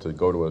viable to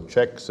go to a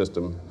check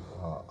system?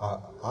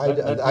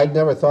 I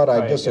never thought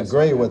I'd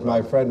disagree with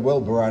my friend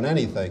Wilbur on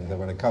anything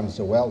when it comes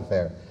to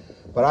welfare.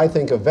 But I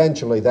think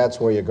eventually that's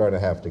where you're going to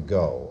have to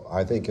go.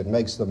 I think it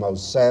makes the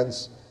most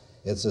sense.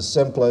 It's the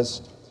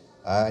simplest,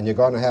 and you're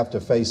going to have to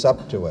face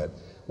up to it.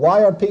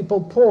 Why are people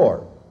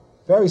poor?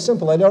 Very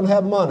simple. They don't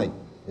have money.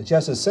 It's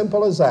just as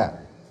simple as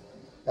that.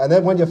 And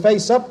then when you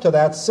face up to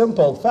that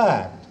simple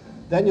fact,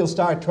 then you'll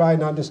start trying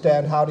to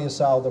understand how do you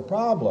solve the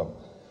problem.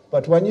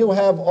 But when you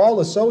have all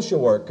the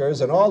social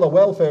workers and all the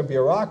welfare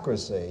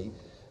bureaucracy,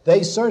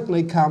 they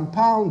certainly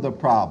compound the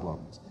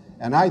problems.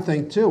 And I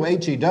think, too,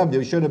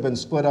 HEW should have been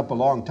split up a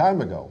long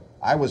time ago.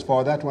 I was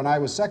for that when I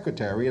was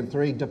secretary in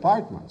 3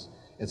 departments.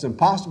 It's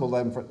impossible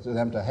for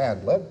them to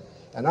handle it.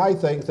 And I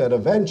think that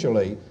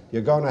eventually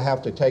you're going to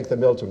have to take the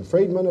Milton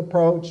Friedman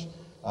approach,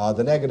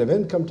 the negative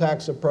income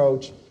tax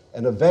approach,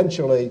 and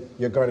eventually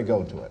you're going to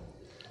go to it.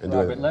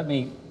 Robert, let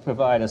me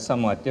provide a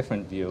somewhat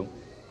different view.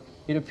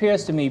 It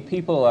appears to me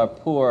people are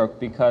poor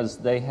because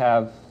they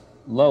have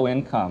low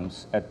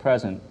incomes at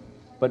present,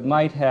 but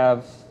might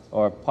have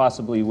or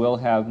possibly will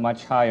have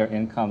much higher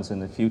incomes in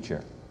the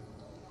future.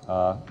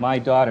 My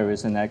daughter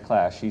is in that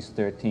class. She's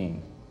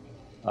 13.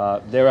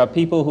 There are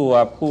people who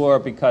are poor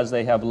because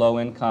they have low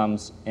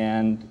incomes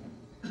and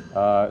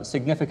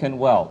significant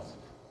wealth.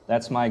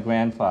 That's my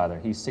grandfather.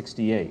 He's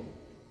 68.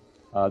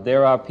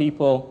 There are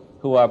people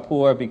who are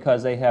poor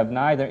because they have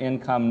neither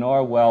income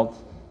nor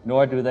wealth,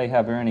 nor do they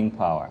have earning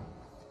power.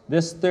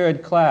 This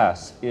third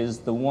class is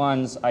the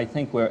ones I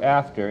think we're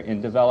after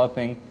in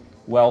developing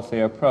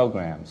welfare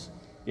programs.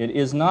 It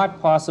is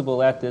not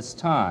possible at this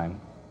time,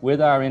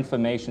 with our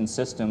information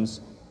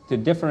systems, to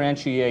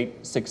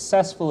differentiate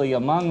successfully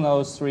among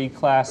those three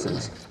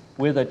classes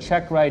with a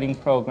check-writing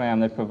program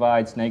that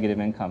provides negative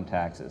income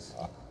taxes.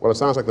 Well, it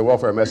sounds like the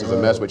welfare mess is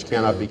a mess which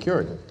cannot be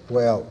cured.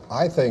 Well,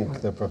 I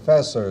think the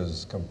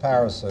professor's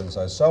comparisons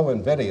are so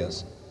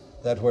invidious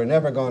that we're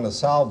never going to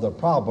solve the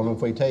problem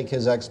if we take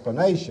his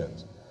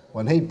explanations.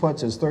 When he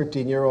puts his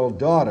 13-year-old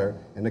daughter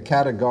in the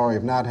category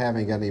of not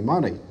having any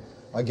money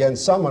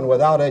against someone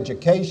without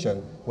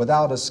education,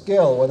 without a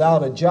skill,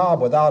 without a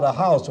job, without a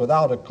house,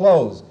 without a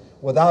clothes,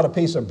 without a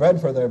piece of bread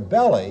for their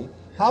belly,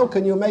 how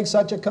can you make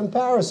such a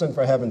comparison,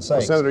 for heaven's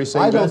sake? Well,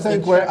 Senator,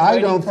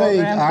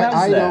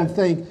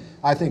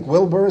 I think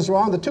Wilbur is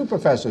wrong. The two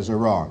professors are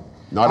wrong.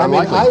 Not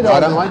unlikely.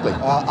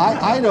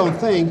 I don't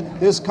think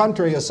this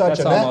country is such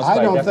That's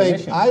an almost by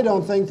definition. I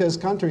don't think this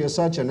country is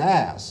such an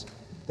ass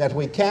that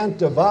we can't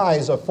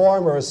devise a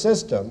form or a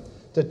system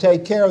to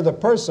take care of the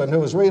person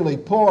who is really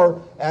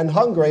poor and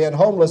hungry and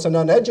homeless and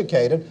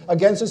uneducated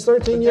against his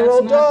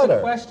 13-year-old That's not daughter.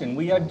 the question.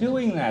 We are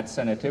doing that,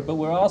 Senator, but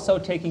we're also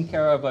taking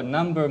care of a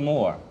number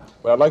more.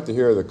 What I'd like to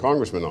hear the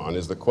congressman on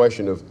is the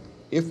question of,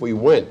 if we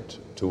went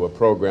to a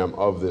program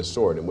of this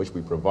sort in which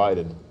we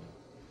provided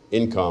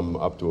income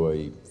up to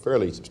a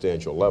fairly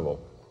substantial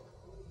level,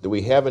 do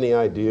we have any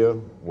idea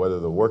whether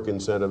the work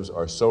incentives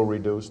are so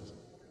reduced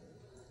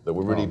that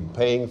we're really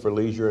paying for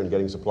leisure and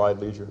getting supplied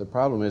leisure? The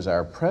problem is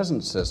our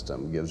present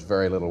system gives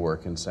very little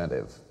work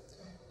incentive.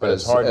 But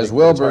it's hard as to,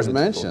 Wilbur's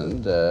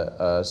mentioned,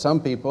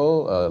 some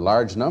people, a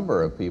large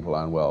number of people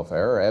on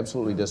welfare are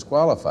absolutely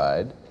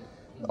disqualified.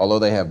 Although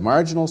they have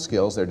marginal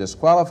skills, they're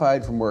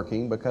disqualified from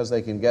working because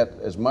they can get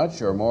as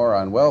much or more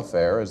on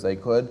welfare as they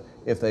could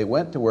if they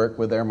went to work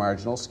with their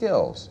marginal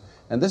skills.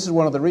 And this is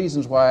one of the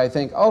reasons why I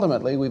think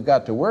ultimately we've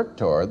got to work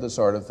toward the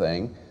sort of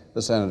thing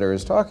the senator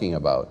is talking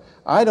about.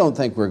 I don't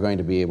think we're going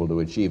to be able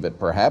to achieve it,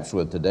 perhaps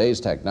with today's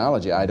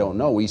technology. I don't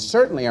know. We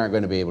certainly aren't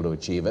going to be able to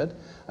achieve it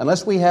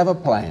unless we have a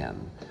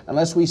plan,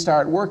 unless we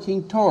start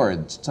working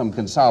towards some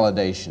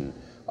consolidation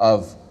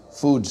of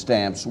food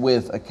stamps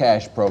with a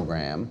cash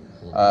program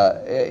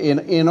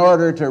in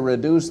order to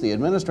reduce the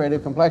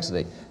administrative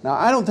complexity. Now,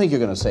 I don't think you're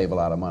going to save a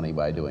lot of money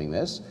by doing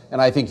this, and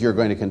I think you're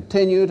going to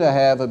continue to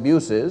have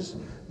abuses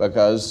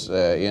because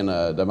in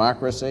a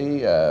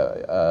democracy,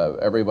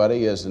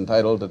 everybody is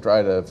entitled to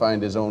try to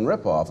find his own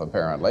ripoff,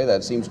 apparently.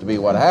 That seems to be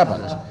what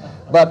happens.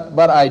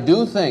 But I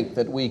do think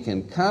that we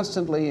can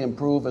constantly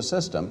improve a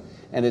system,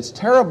 and it's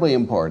terribly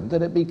important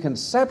that it be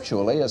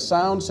conceptually a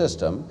sound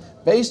system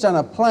based on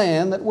a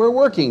plan that we're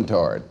working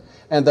toward.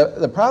 And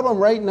the problem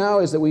right now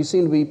is that we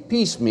seem to be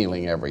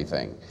piecemealing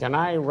everything. Can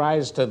I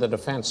rise to the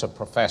defense of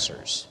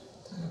professors?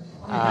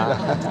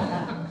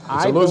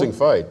 It's a losing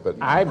fight, but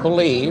I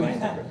believe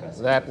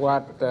that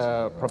what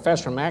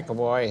Professor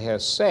MacAvoy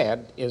has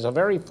said is a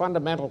very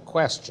fundamental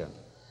question.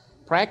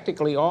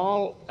 Practically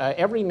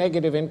every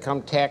negative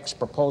income tax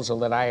proposal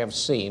that I have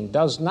seen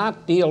does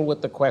not deal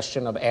with the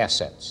question of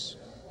assets.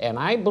 And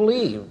I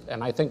believe,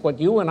 and I think what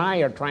you and I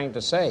are trying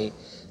to say,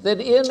 that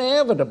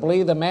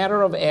inevitably the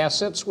matter of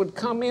assets would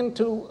come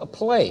into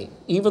play,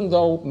 even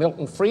though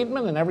Milton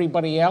Friedman and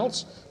everybody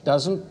else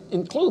doesn't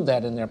include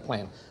that in their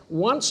plan.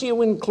 Once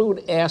you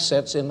include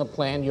assets in the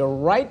plan, you're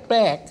right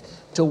back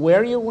to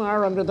where you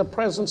are under the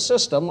present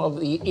system of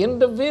the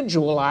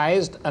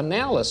individualized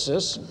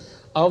analysis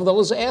of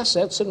those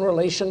assets in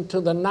relation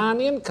to the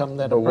non-income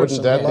that a person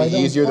wouldn't that has. be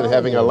easier than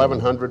having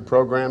 1,100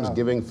 programs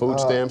giving food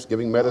stamps,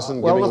 giving medicine,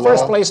 Well, giving in the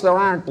first law? place, there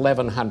aren't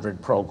 1,100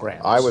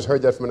 programs. I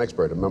heard that from an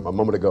expert a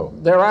moment ago.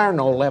 There are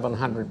no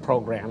 1,100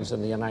 programs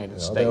in the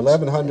United States. There are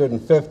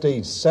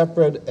 1,150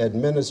 separate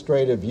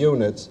administrative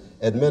units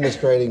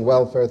administrating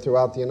welfare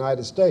throughout the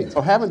United States. So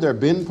haven't there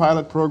been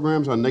pilot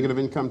programs on negative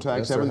income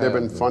tax? Yes, there haven't they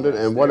been have. funded?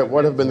 And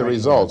what have been the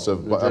results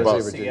of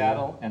about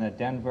Seattle and a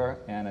Denver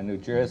and a New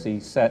Jersey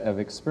set of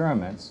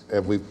experiments.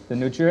 have we? The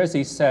New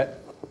Jersey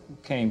set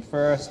came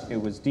first. It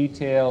was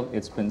detailed.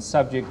 It's been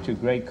subject to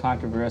great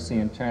controversy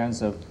in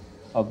terms of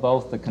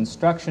both the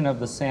construction of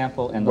the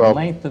sample and the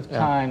length of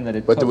time that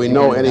it took. But do we to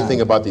know get it anything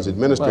done. about these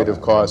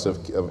administrative costs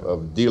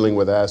of dealing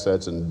with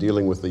assets and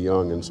dealing with the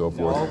young and so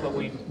forth?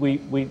 No,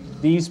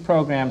 but these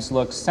programs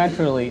look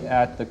centrally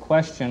at the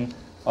question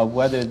of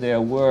whether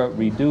there were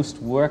reduced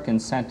work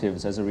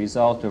incentives as a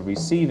result of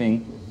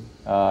receiving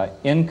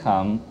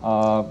income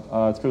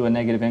through a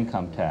negative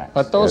income tax.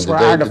 But those And were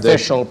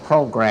artificial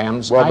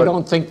programs. Well, I but-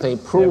 don't think they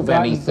prove They've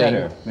gotten anything.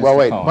 better, Mr. Well,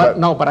 wait,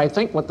 Cohen. But I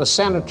think what the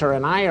senator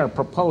and I are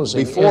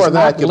proposing Before is that,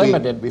 not could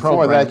limited before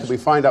programs. that, could we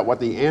find out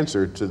what the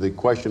answer to the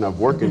question of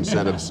work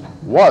incentives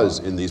was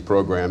in these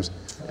programs,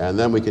 and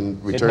then we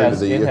can return to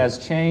the... It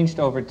has changed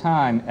over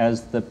time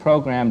as the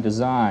program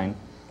design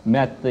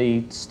met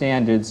the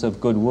standards of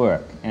good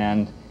work.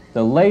 And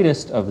the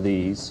latest of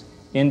these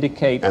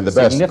indicate And the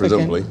best,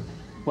 significant... presumably.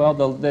 Well,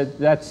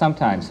 that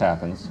sometimes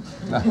happens.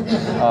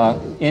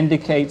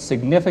 Indicate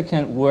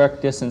significant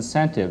work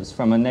disincentives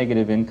from a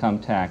negative income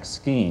tax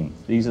scheme.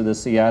 These are the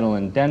Seattle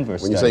and Denver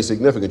When you say studies.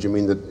 significant, you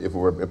mean that if it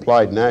were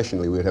applied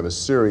nationally, we would have a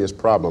serious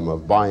problem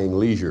of buying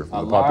leisure from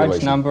A the population.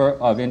 large number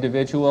of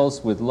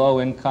individuals with low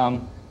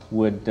income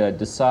would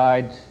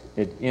decide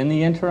in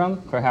the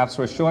interim, perhaps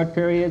for short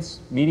periods,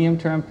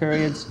 medium-term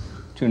periods,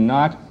 to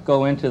not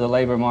go into the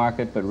labor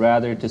market, but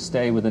rather to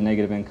stay with a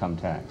negative income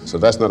tax. So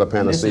that's not a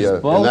panacea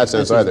in that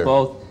sense either.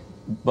 This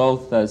is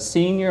both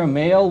senior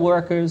male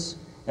workers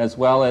as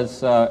well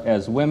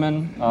as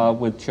women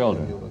with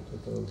children.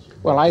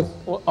 Well,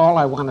 all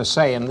I want to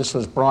say, and this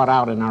was brought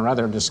out in our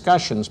other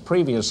discussions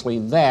previously,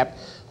 that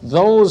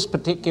those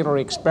particular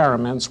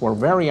experiments were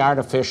very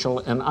artificial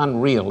and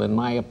unreal, in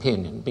my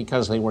opinion,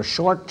 because they were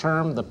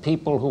short-term. The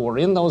people who were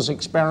in those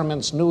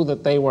experiments knew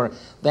that they were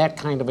that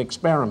kind of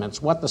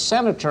experiments. What the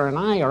senator and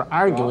I are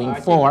arguing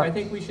for... I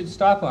think we should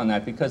stop on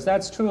that, because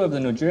that's true of the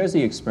New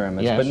Jersey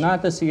experiments, yes, but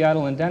not the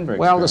Seattle and Denver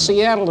Well, experiments. the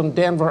Seattle and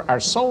Denver are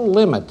so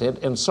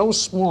limited and so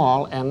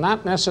small and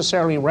not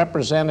necessarily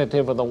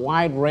representative of the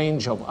wide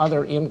range of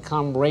other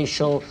income,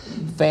 racial,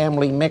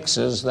 family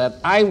mixes that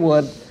I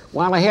would...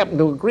 While I happen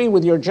to agree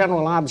with your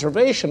general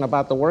observation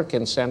about the work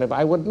incentive,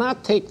 I would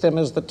not take them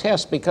as the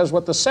test, because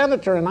what the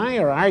senator and I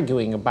are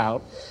arguing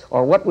about,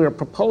 or what we're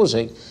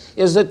proposing,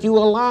 is that you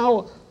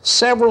allow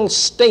several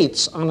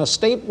states on a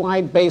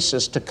statewide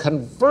basis to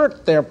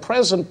convert their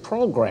present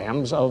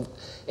programs of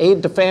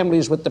aid to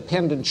families with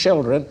dependent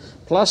children,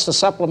 plus the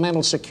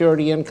supplemental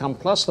security income,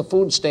 plus the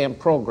food stamp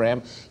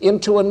program,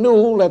 into a new,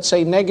 let's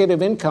say,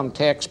 negative income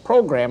tax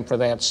program for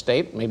that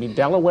state, maybe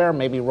Delaware,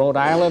 maybe Rhode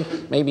Island,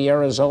 maybe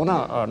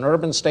Arizona, an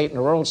urban state and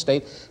a rural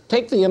state.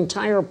 Take the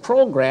entire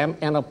program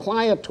and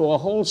apply it to a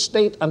whole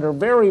state under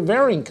very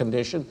varying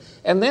conditions,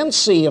 and then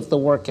see if the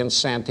work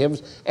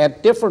incentives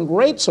at different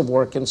rates of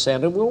work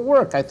incentive will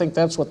work. I think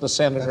that's what the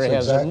senator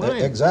has in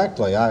mind.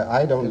 Exactly.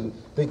 I don't,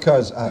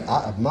 because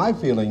my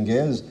feeling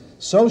is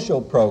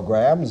social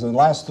programs in the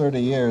last 30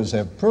 years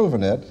have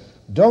proven it,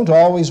 don't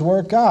always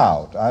work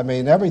out. I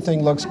mean,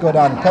 everything looks good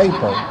on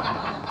paper.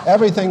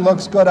 Everything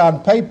looks good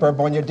on paper,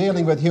 but when you're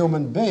dealing with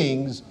human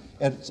beings,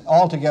 it's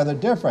altogether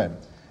different.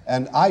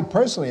 And I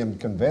personally am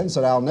convinced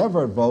that I'll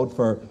never vote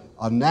for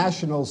a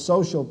national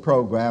social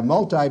program,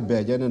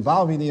 multi-billion,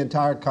 involving the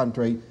entire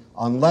country,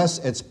 unless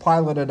it's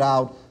piloted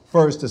out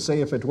first to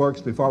see if it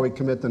works before we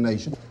commit the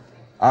nation.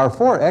 Our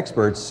four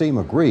experts seem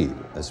agreed,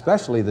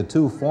 especially the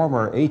two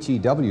former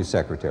HEW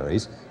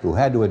secretaries who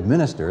had to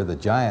administer the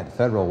giant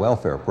federal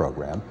welfare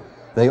program.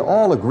 They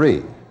all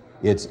agree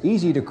it's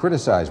easy to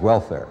criticize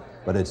welfare,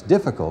 but it's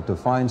difficult to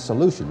find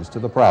solutions to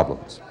the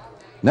problems.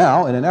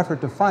 Now, in an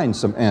effort to find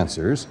some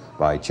answers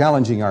by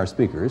challenging our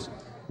speakers,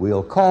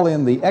 we'll call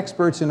in the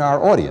experts in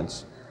our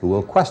audience who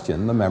will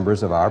question the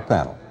members of our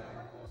panel.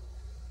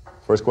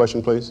 First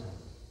question, please.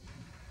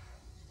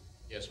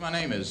 Yes, my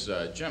name is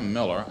Jim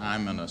Miller.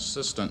 I'm an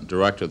assistant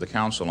director of the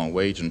Council on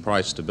Wage and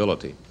Price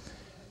Stability.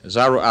 As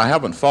I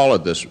haven't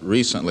followed this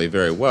recently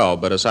very well,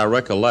 but as I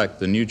recollect,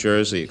 the New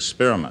Jersey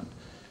experiment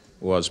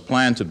was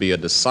planned to be a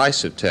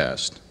decisive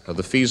test of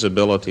the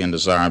feasibility and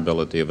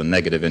desirability of a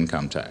negative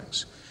income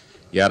tax.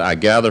 Yet I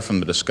gather from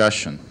the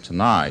discussion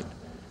tonight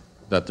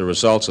that the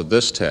results of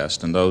this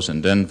test and those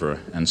in Denver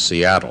and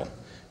Seattle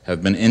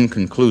have been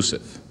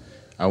inconclusive.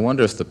 I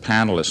wonder if the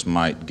panelists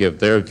might give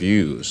their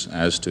views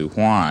as to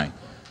why,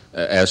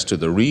 as to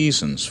the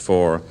reasons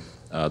for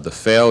the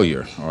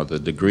failure or the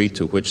degree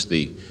to which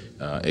the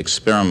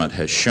experiment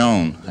has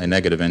shown a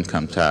negative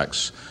income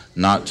tax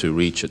not to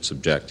reach its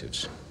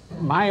objectives.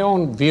 My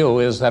own view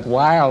is that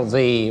while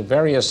the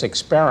various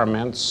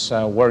experiments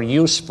were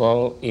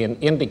useful in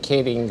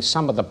indicating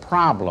some of the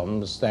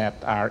problems that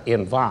are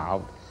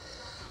involved,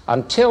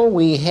 until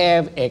we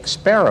have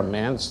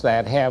experiments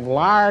that have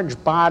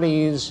large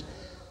bodies,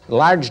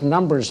 large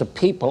numbers of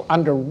people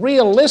under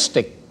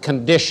realistic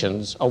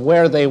conditions of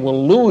where they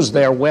will lose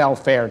their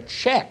welfare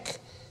check,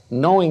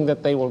 knowing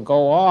that they will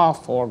go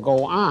off or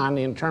go on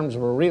in terms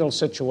of a real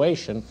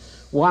situation,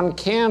 one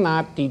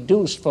cannot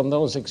deduce from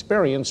those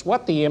experiences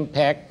what the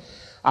impact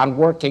on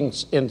working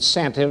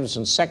incentives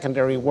and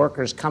secondary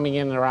workers coming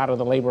in or out of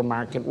the labor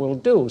market will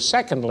do.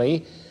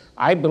 Secondly,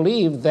 I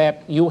believe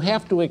that you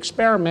have to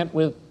experiment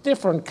with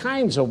different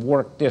kinds of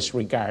work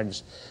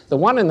disregards. The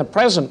one in the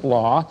present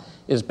law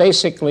is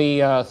basically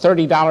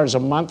 $30 a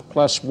month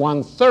plus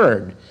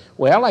 1/3.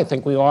 Well, I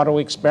think we ought to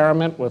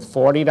experiment with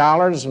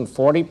 $40 and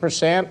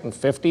 40% and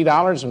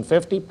 $50 and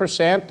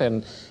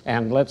 50%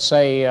 and let's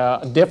say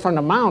different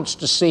amounts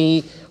to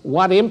see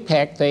what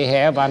impact they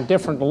have on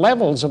different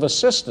levels of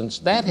assistance.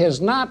 That has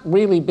not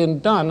really been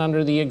done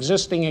under the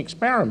existing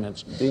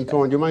experiments. Dean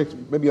Cohen, do you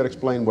mind, maybe you'd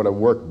explain what a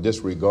work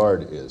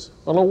disregard is?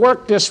 Well, a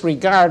work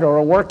disregard or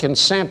a work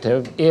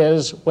incentive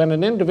is when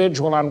an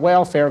individual on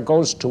welfare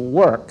goes to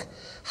work,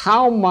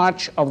 how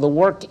much of the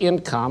work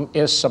income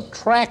is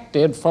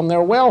subtracted from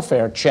their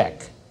welfare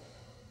check.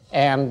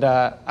 And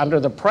under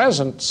the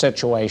present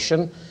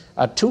situation,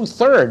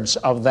 2/3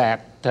 of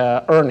that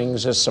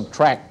earnings is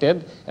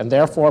subtracted, and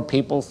therefore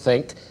people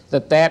think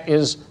that that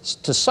is,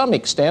 to some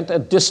extent, a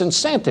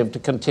disincentive to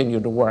continue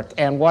to work.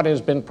 And what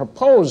has been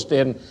proposed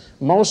in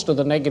most of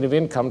the negative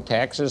income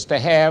tax is to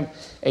have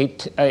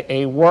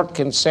a work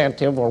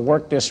incentive or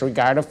work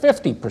disregard of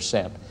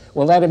 50%.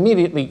 Well, that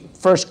immediately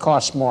first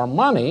costs more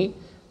money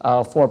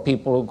for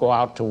people who go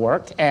out to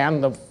work,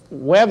 and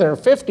whether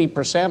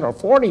 50% or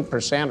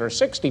 40% or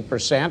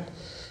 60%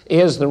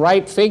 is the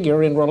right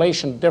figure in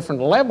relation to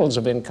different levels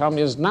of income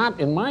is not,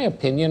 in my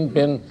opinion,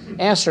 been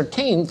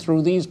ascertained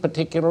through these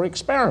particular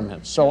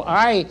experiments. So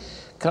I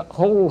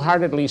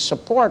wholeheartedly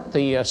support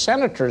the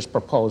senator's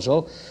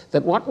proposal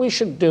that what we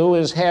should do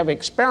is have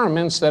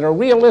experiments that are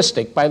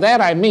realistic. By that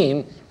I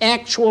mean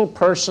actual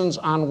persons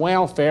on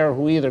welfare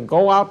who either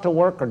go out to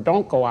work or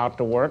don't go out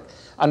to work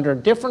under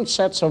different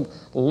sets of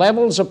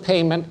levels of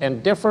payment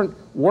and different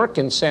work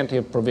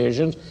incentive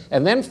provisions,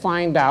 and then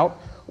find out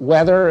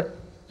whether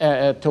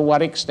to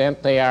what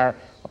extent they are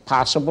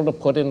possible to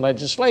put in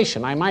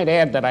legislation. I might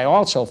add that I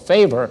also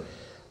favor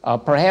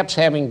perhaps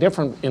having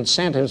different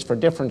incentives for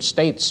different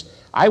states.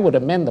 I would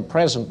amend the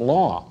present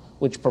law,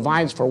 which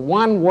provides for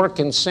one work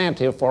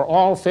incentive for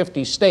all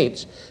 50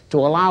 states to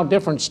allow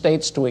different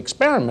states to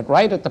experiment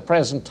right at the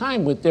present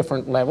time with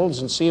different levels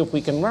and see if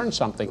we can learn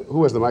something.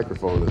 Who has the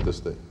microphone at this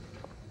stage?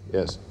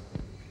 Yes.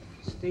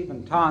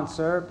 Stephen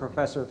Tonser,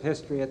 professor of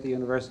history at the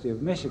University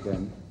of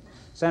Michigan.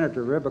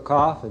 Senator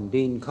Ribicoff and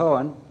Dean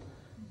Cohen,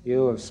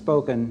 you have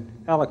spoken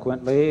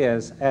eloquently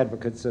as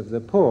advocates of the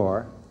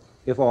poor,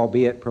 if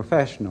albeit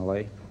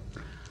professionally.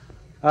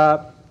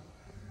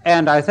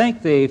 And I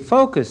think the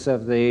focus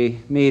of the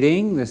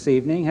meeting this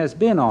evening has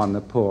been on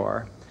the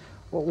poor.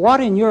 What,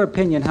 in your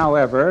opinion,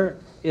 however,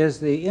 is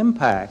the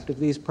impact of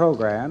these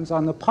programs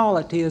on the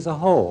polity as a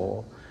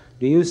whole?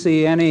 Do you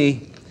see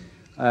any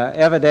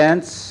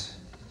evidence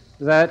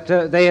that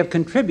they have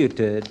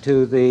contributed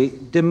to the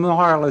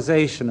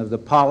demoralization of the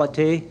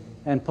polity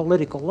and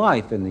political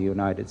life in the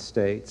United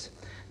States?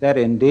 That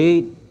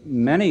indeed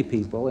many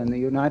people in the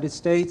United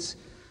States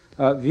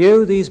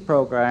view these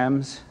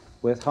programs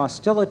with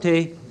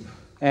hostility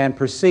and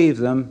perceive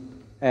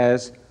them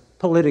as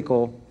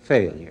political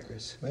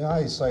failures. May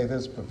I say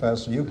this,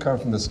 Professor? You come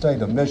from the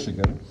state of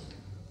Michigan.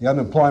 The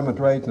unemployment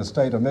rate in the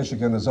state of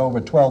Michigan is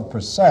over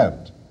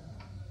 12%.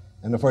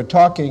 And if we're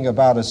talking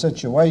about a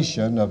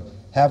situation of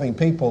having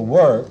people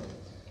work,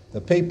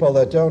 the people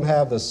that don't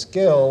have the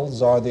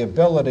skills or the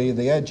ability,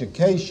 the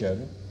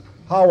education,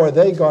 how are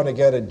they going to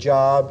get a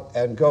job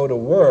and go to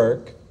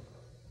work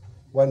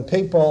when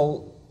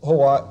people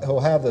who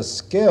have the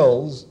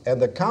skills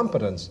and the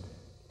competence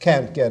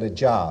can't get a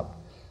job?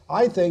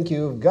 I think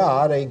you've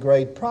got a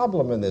great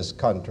problem in this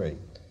country.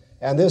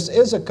 And this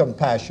is a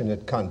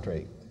compassionate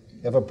country.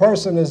 If a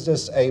person is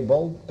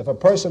disabled, if a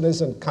person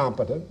is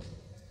incompetent,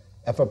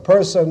 if a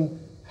person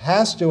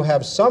has to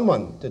have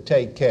someone to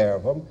take care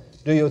of them,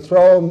 do you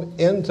throw them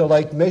into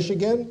Lake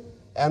Michigan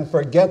and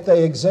forget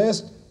they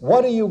exist?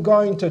 What are you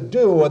going to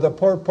do with a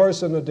poor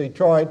person in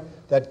Detroit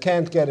that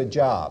can't get a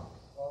job?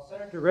 Well,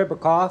 Senator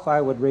Ribicoff, I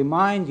would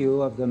remind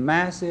you of the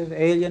massive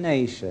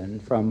alienation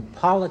from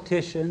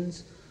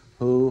politicians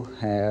who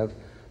have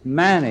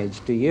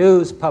managed to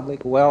use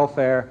public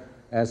welfare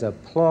as a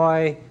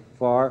ploy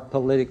for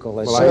political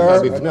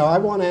advantage. Sir, no, I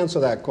won't answer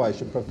that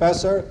question.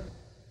 Professor,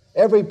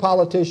 every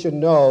politician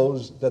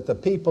knows that the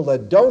people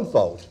that don't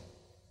vote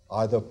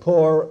are the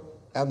poor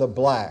and the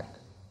black.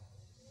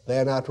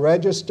 They're not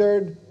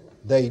registered,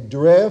 they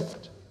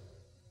drift.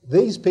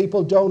 These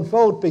people don't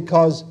vote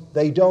because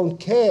they don't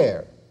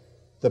care.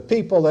 The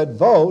people that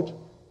vote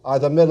are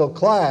the middle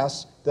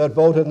class that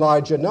vote in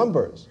larger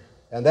numbers.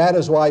 And that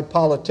is why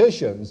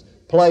politicians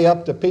play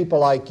up to people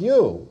like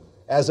you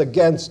as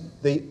against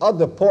the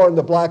other poor and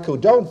the black who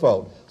don't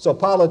vote. So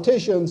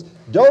politicians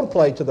don't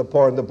play to the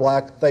poor and the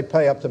black, they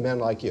play up to men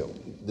like you.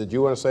 Did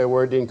you want to say a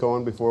word, Dean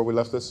Cohen, before we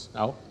left this?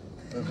 No.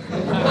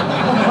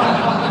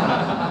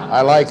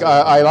 I like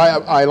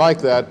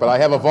that, but I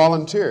have a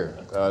volunteer.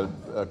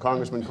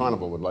 Congressman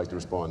Conable would like to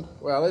respond.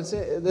 Well,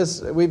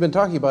 we've been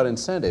talking about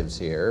incentives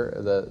here.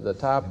 The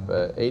top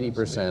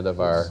 80% of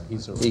our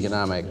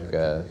economic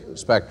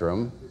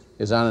spectrum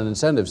is on an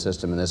incentive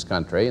system in this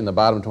country, and the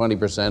bottom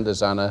 20%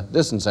 is on a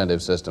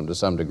disincentive system to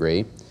some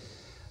degree.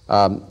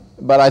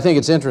 But I think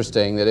it's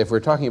interesting that if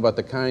we're talking about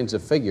the kinds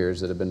of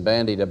figures that have been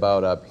bandied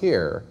about up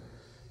here,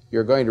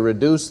 you're going to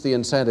reduce the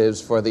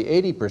incentives for the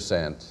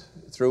 80%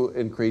 through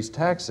increased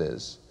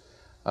taxes.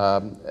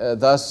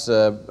 Thus,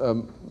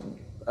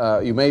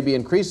 you may be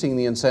increasing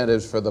the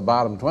incentives for the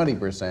bottom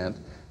 20%,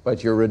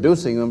 but you're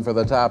reducing them for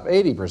the top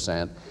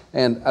 80%.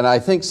 And I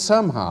think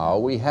somehow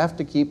we have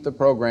to keep the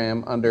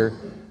program under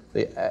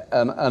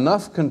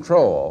enough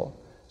control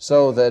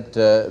so that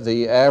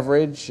the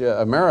average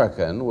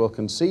American will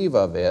conceive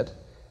of it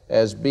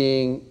as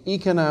being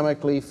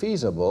economically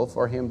feasible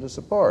for him to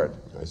support.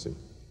 I see.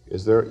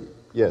 Is there,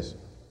 yes?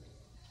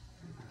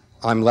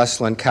 I'm Les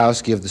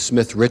Lenkowski of the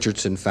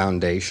Smith-Richardson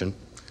Foundation.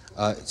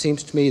 It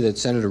seems to me that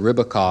Senator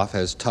Ribicoff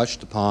has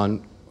touched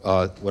upon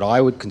what I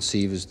would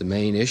conceive as the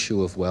main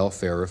issue of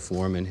welfare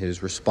reform in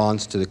his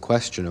response to the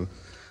question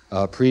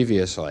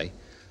previously.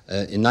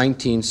 Prior to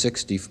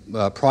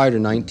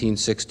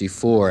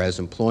 1964, as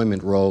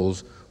employment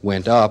rolls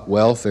went up,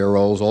 welfare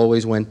rolls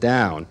always went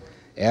down.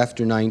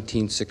 After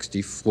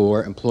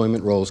 1964,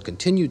 employment rolls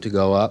continued to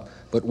go up,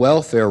 but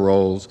welfare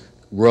rolls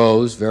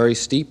rose very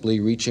steeply,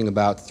 reaching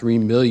about 3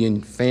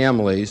 million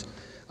families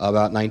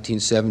about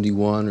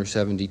 1971 or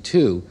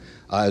 72.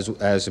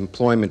 As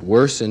employment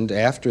worsened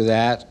after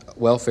that,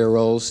 welfare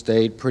rolls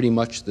stayed pretty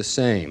much the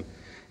same.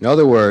 In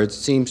other words,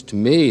 it seems to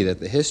me that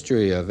the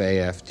history of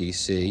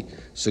AFDC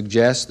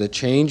suggests that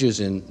changes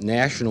in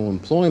national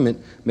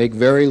employment make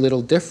very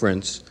little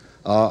difference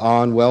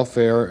on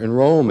welfare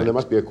enrollment. Well, there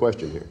must be a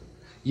question here.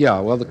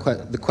 Yeah, well, the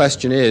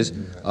question is,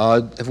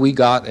 have we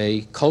got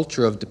a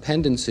culture of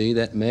dependency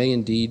that may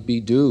indeed be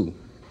due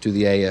to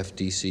the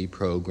AFDC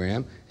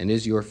program, and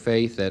is your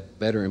faith that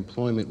better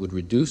employment would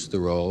reduce the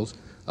rolls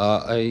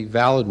a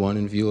valid one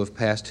in view of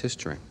past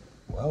history?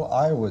 Well,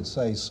 I would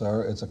say,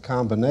 sir, it's a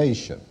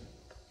combination.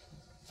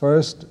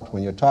 First,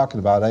 when you're talking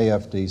about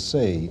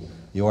AFDC,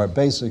 you are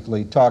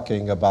basically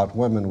talking about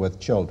women with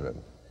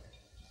children.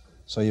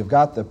 So you've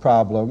got the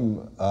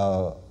problem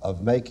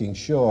of making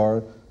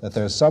sure that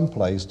there's some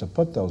place to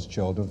put those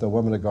children if the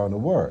women are going to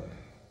work.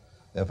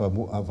 If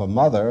a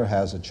mother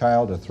has a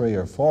child of 3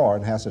 or 4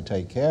 and has to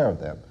take care of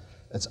them,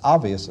 it's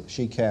obvious that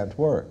she can't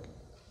work.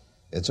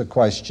 It's a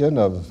question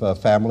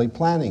of family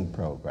planning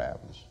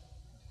programs.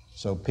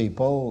 So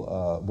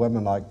people,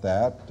 women like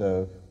that,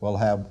 will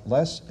have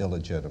less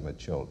illegitimate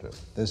children.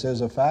 This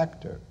is a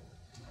factor.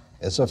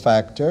 It's a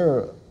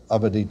factor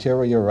of a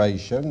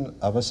deterioration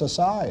of a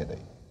society.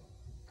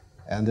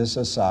 And this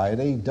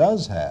society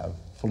does have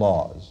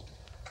flaws.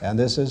 And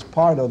this is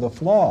part of the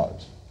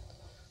flaws.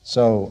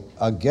 So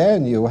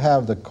again, you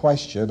have the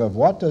question of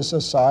what does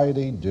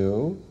society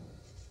do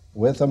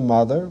with a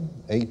mother,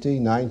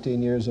 18,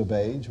 19 years of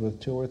age,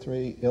 with 2 or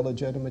 3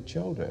 illegitimate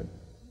children?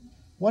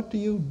 What do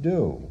you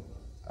do?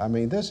 I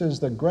mean, this is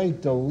the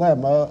great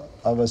dilemma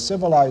of a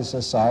civilized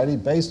society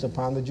based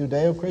upon the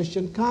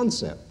Judeo-Christian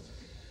concept.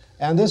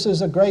 And this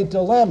is a great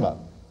dilemma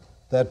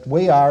that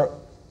we are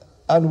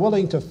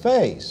unwilling to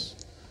face.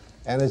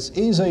 And it's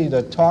easy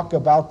to talk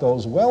about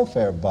those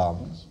welfare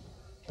bums,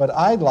 but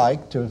I'd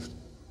like to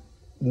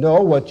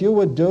know what you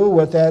would do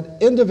with that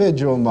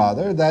individual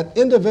mother, that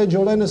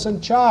individual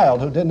innocent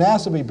child who didn't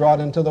ask to be brought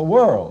into the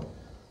world.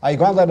 Are you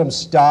going to let them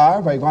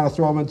starve? Are you going to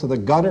throw them into the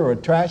gutter or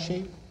trash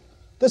heap?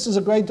 This is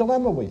a great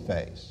dilemma we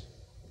face.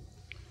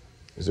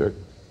 Is there a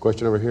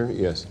question over here?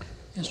 Yes.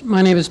 Yes,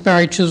 my name is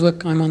Barry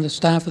Chiswick. I'm on the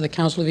staff of the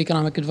Council of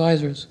Economic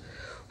Advisors.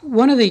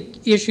 One of the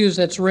issues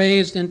that's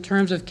raised in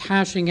terms of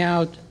cashing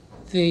out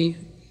the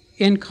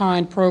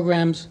in-kind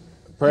programs.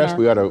 Perhaps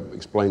we ought to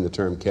explain the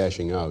term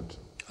cashing out.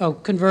 Oh,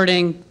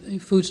 converting a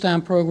food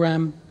stamp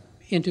program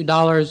into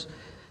dollars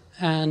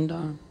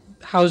and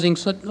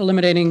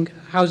eliminating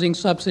housing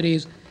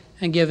subsidies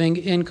and giving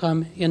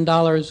income in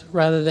dollars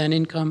rather than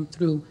income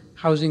through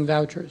housing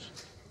vouchers.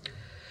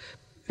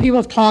 People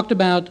have talked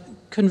about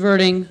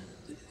converting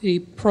the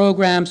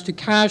programs to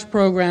cash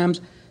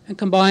programs and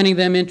combining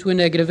them into a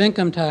negative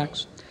income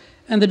tax.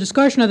 And the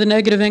discussion of the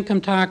negative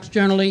income tax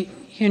generally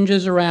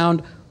hinges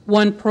around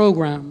one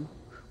program,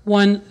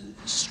 one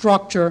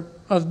structure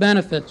of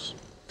benefits.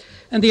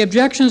 And the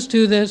objections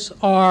to this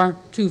are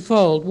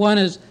twofold. One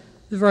is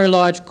the very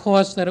large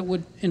cost that it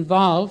would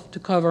involve to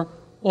cover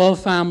all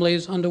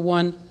families under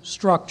one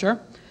structure,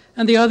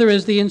 and the other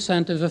is the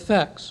incentive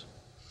effects.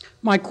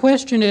 My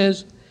question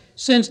is,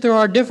 since there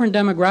are different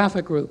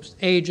demographic groups,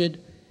 aged,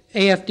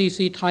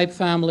 AFDC-type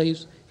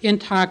families,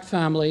 intact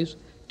families,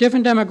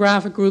 different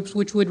demographic groups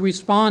which would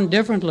respond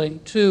differently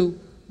to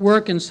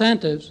work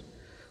incentives,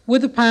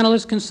 would the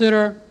panelists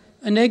consider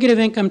a negative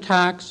income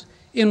tax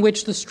in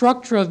which the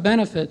structure of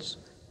benefits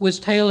was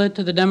tailored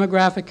to the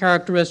demographic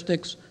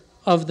characteristics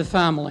of the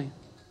family?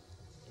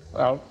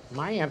 Well,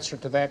 my answer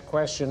to that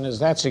question is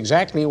that's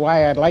exactly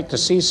why I'd like to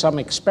see some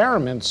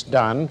experiments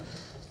done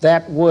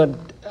that would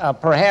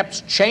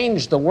perhaps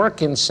change the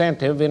work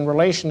incentive in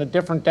relation to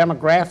different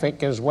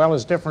demographic as well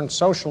as different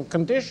social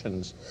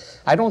conditions.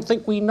 I don't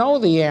think we know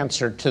the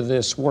answer to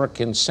this work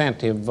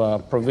incentive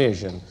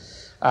provision.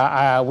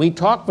 We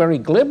talk very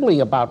glibly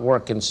about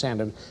work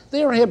incentive.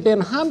 There have been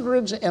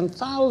hundreds and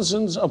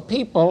thousands of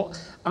people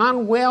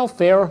on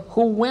welfare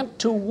who went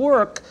to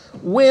work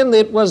when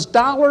it was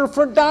dollar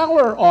for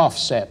dollar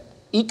offset.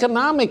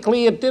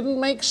 Economically, it didn't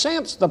make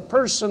sense. The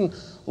person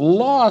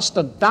lost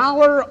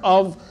 $1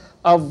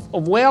 of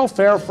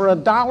welfare for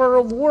 $1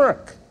 of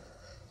work.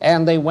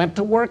 And they went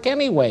to work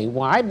anyway.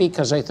 Why?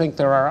 Because I think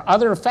there are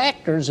other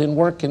factors in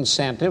work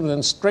incentive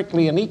than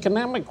strictly an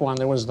economic one.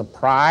 There was the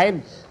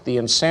pride, the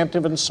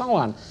incentive, and so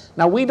on.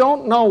 Now, we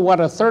don't know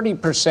what a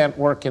 30%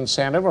 work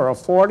incentive or a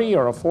 40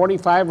 or a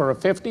 45 or a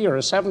 50 or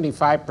a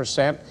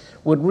 75%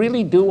 would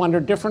really do under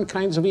different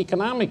kinds of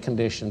economic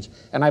conditions.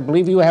 And I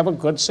believe you have a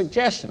good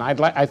suggestion.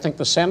 I think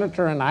the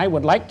senator and I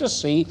would like to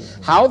see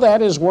how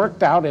that is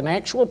worked out in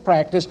actual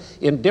practice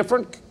in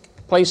different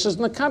places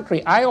in the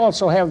country. I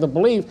also have the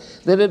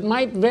belief that it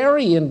might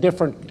vary in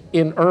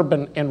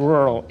urban and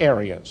rural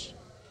areas.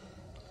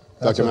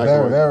 That's a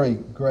very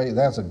great,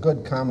 that's a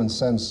good common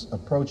sense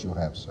approach you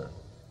have, sir.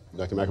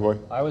 Dr. MacAvoy?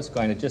 I was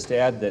going to just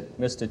add that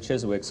Mr.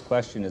 Chiswick's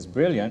question is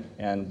brilliant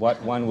and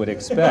what one would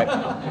expect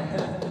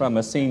from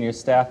a senior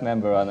staff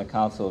member on the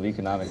Council of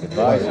Economic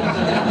Advisors.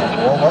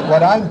 Well,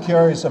 what I'm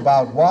curious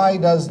about, why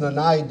doesn't an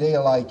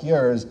idea like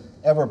yours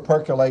ever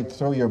percolate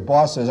through your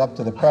bosses up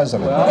to the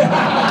president?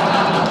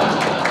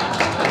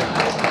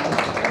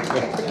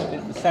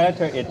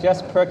 Senator, it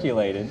just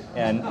percolated,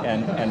 and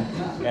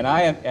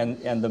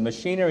the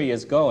machinery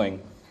is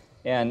going,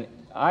 and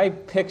I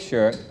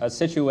picture a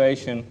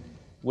situation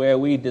where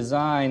we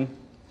design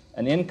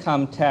an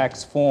income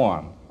tax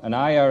form, an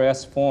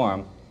IRS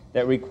form,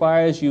 that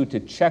requires you to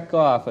check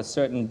off a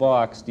certain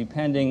box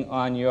depending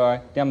on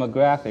your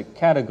demographic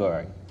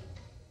category,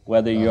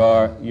 whether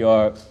you're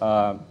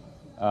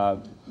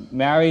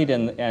married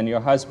and your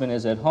husband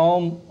is at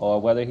home,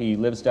 or whether he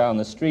lives down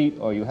the street,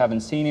 or you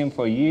haven't seen him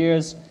for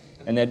years.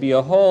 And there'd be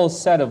a whole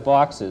set of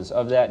boxes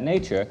of that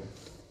nature.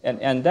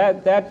 And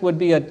that would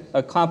be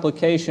a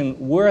complication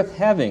worth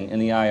having in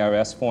the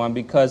IRS form,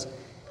 because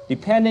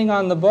depending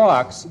on the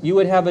box, you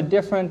would have a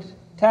different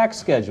tax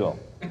schedule.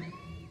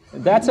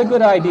 That's a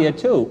good idea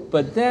too.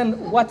 But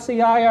then what's the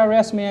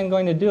IRS man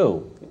going to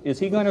do? Is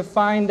he going to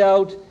find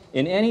out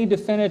in any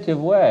definitive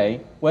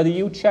way whether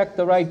you checked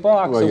the right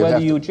box, or whether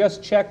you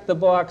just checked the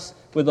box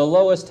with the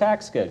lowest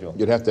tax schedule?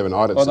 You'd have to have an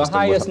audit system. Or the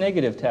highest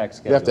negative tax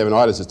schedule. You'd have to have an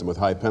audit system with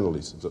high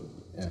penalties.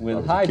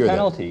 With high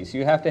penalties,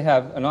 you have to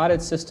have an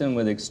audit system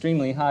with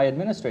extremely high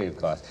administrative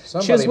costs.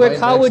 Chiswick,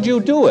 how would you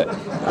do it?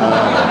 Come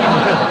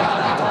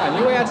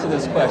on, you answer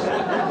this question.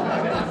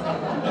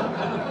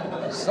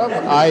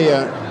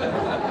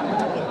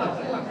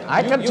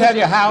 I can tell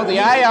you how the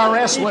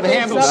IRS would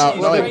handle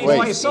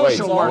employee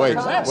social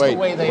workers. That's the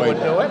way they would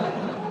do it.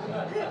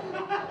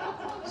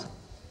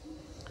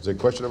 Is there a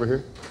question over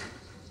here?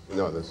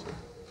 No, this.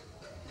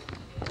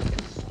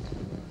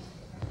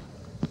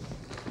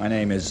 My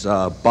name is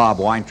Bob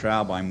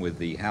Weintraub. I'm with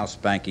the House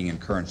Banking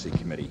and Currency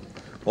Committee.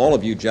 All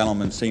of you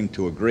gentlemen seem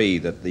to agree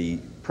that the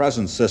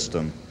present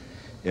system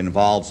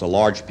involves a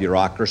large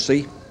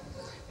bureaucracy.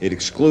 It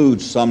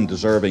excludes some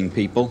deserving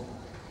people,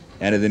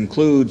 and it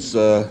includes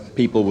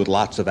people with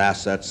lots of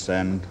assets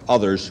and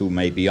others who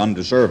may be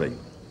undeserving.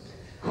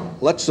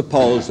 Let's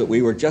suppose that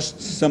we were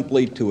just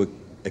simply to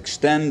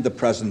extend the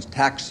present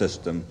tax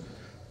system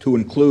to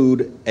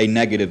include a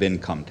negative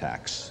income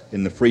tax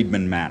in the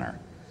Friedman manner.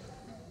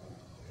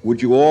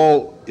 Would you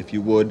all, if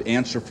you would,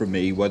 answer for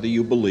me whether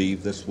you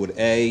believe this would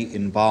A,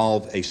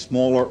 involve a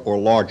smaller or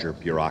larger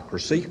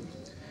bureaucracy,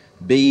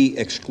 B,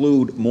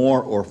 exclude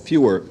more or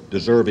fewer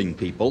deserving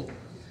people,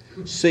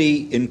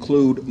 C,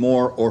 include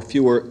more or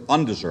fewer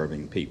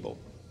undeserving people?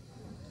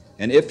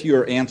 And if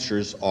your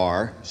answers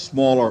are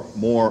smaller,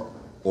 more,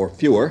 or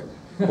fewer,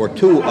 or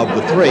two of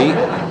the three,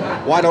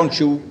 why don't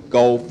you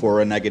go for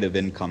a negative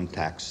income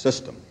tax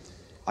system?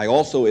 I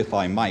also, if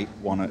I might,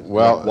 want to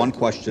one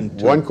question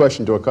to... One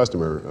question to a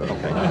customer.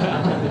 Okay.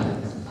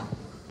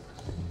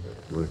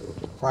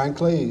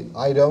 Frankly,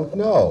 I don't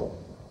know.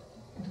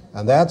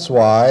 And that's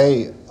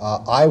why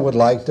I would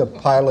like to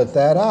pilot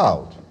that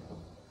out.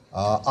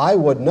 I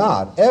would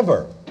not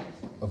ever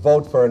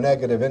vote for a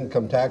negative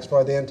income tax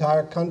for the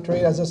entire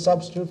country as a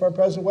substitute for a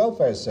present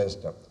welfare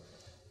system.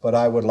 But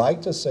I would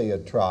like to see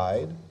it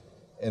tried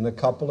in a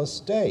couple of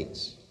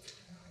states.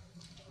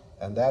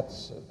 And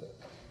that's...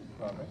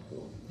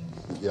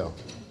 Yeah.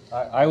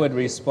 I would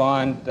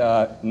respond,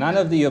 none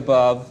of the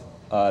above,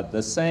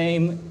 the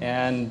same,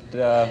 and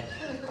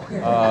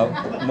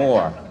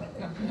more.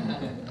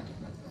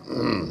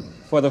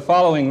 For the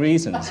following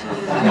reasons,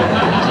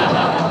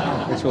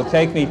 which will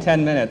take me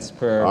 10 minutes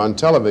per On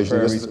television,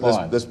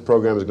 response. this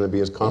program is going to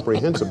be as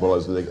comprehensible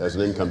as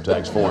an income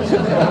tax form.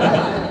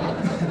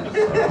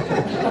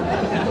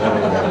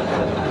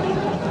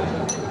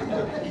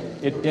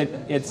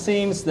 It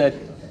seems that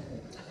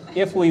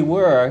if we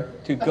were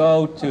to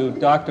go to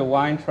Dr.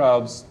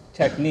 Weintraub's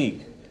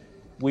technique,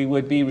 we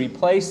would be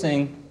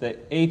replacing the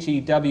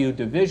HEW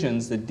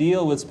divisions that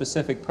deal with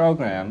specific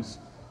programs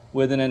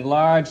with an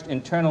enlarged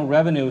internal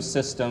revenue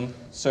system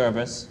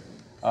service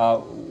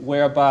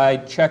whereby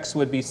checks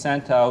would be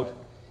sent out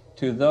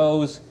to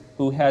those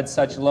who had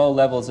such low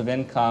levels of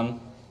income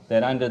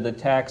that under the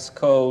tax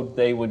code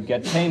they would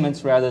get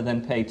payments rather than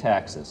pay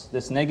taxes.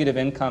 This negative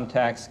income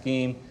tax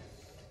scheme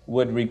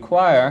would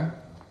require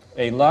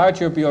a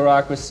larger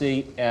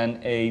bureaucracy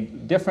and a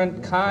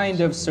different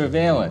kind of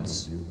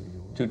surveillance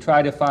to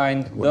try to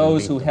find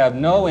those who have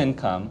no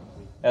income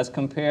as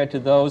compared to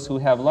those who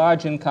have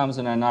large incomes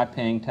and are not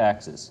paying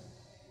taxes.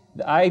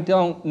 I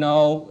don't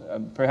know,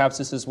 perhaps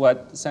this is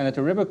what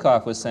Senator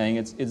Ribicoff was saying,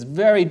 it's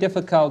very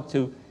difficult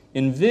to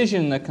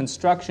envision the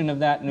construction of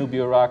that new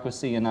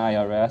bureaucracy in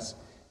IRS,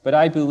 but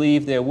I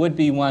believe there would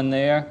be one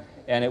there,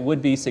 and it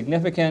would be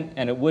significant,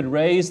 and it would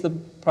raise the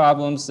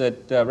problems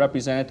that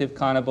Representative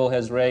Conable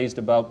has raised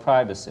about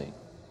privacy.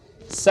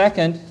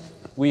 Second,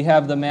 we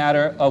have the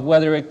matter of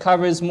whether it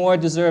covers more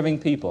deserving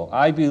people.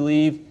 I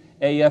believe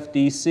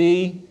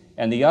AFDC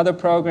and the other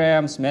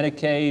programs,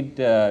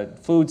 Medicaid,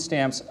 food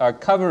stamps, are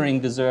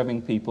covering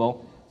deserving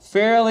people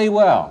fairly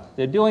well.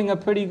 They're doing a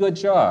pretty good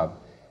job.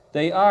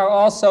 They are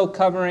also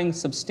covering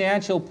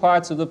substantial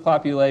parts of the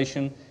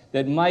population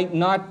that might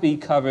not be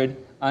covered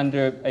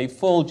under a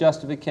full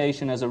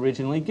justification as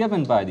originally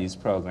given by these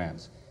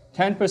programs.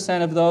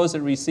 10% of those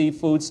that receive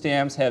food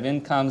stamps have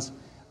incomes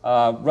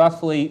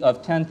roughly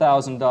of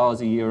 $10,000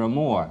 a year or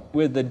more.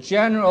 With the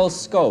general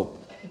scope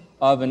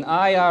of an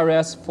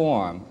IRS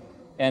form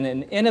and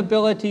an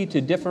inability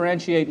to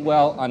differentiate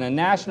well on a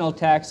national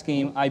tax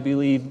scheme, I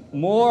believe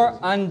more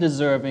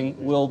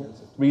undeserving will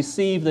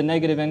receive the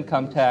negative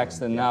income tax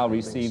than now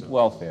receive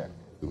welfare.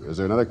 Is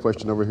there another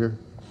question over here?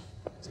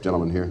 This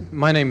gentleman here.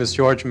 My name is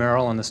George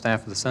Merrill, on the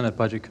staff of the Senate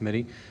Budget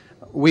Committee.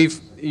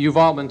 You've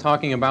all been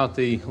talking about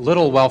the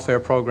little welfare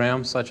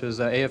programs such as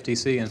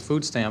AFDC and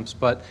food stamps,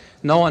 but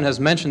no one has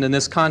mentioned in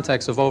this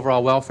context of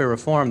overall welfare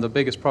reform the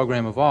biggest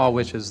program of all,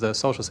 which is the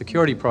Social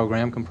Security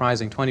program,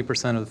 comprising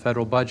 20% of the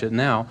federal budget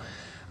now.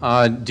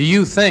 Do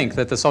you think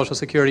that the Social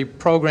Security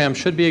program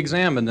should be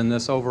examined in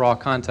this overall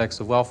context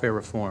of welfare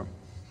reform?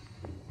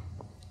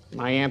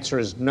 My answer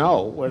is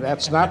no. Well,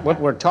 that's not what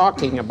we're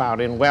talking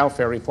about in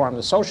welfare reform.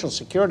 The Social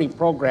Security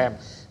program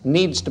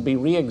needs to be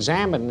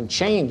re-examined and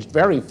changed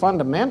very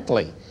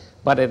fundamentally,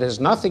 but it has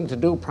nothing to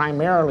do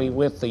primarily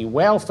with the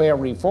welfare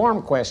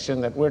reform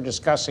question that we're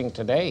discussing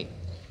today.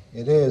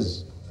 It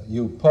is,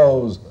 you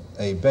pose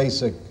a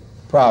basic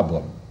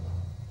problem,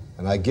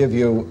 and I give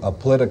you a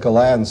political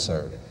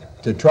answer.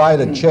 To try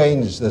to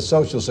change the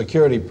Social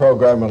Security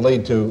program will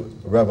lead to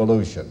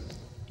revolution.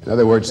 In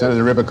other words,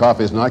 Senator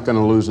Ribicoff is not going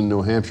to lose in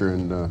New Hampshire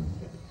in the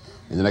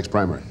next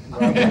primary.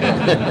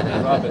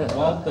 Robert,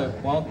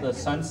 won't the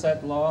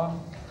sunset law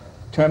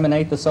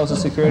terminate the Social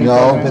Security No,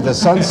 program? but the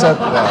sunset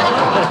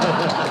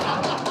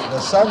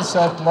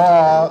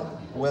law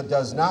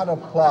does not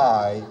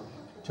apply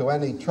to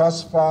any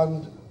trust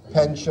fund,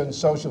 pension,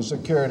 Social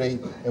Security,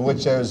 in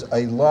which there's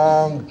a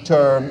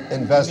long-term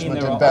investment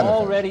in benefits. There are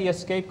already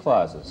escape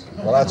clauses.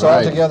 Well, that's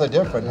altogether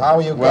different. How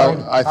are you going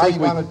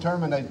to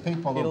terminate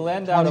people who It'll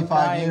end out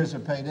 25 years are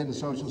paid into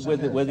Social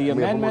Security? With the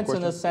amendments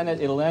in the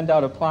Senate, it'll end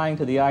out applying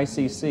to the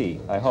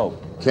ICC, I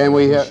hope. Can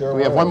we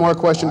have one more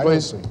question,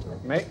 please?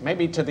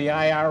 Maybe to the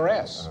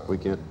IRS. We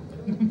can't.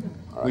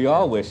 We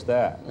all wish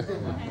that.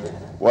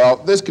 Well,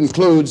 this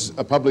concludes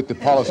a public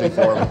policy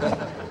forum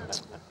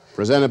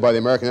presented by the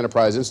American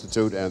Enterprise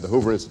Institute and the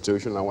Hoover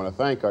Institution. I want to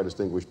thank our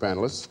distinguished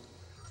panelists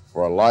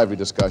for a lively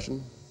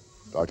discussion.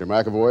 Dr.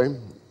 MacAvoy,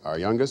 our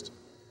youngest,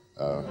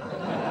 Our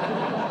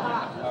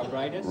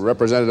brightest.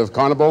 Representative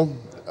Conable,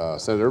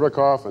 Senator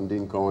Ribicoff, and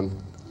Dean Cohen,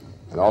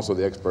 and also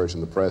the experts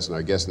in the press and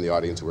our guests in the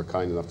audience who were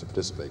kind enough to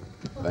participate.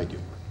 Thank you.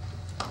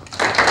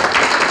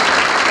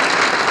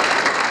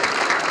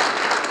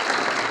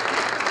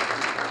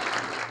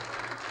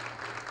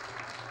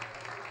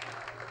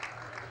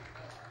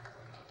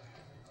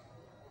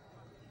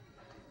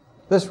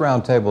 This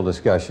roundtable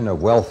discussion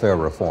of welfare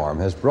reform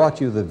has brought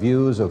you the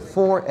views of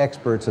 4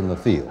 experts in the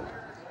field.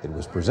 It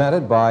was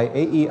presented by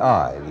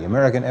AEI, the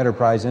American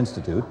Enterprise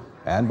Institute,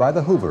 and by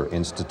the Hoover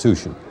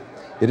Institution.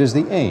 It is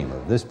the aim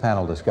of this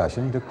panel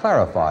discussion to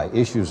clarify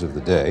issues of the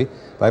day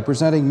by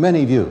presenting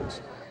many views,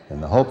 in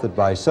the hope that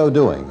by so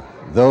doing,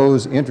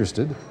 those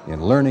interested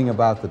in learning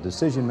about the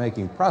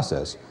decision-making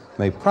process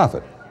may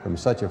profit from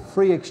such a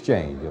free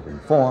exchange of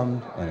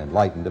informed and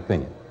enlightened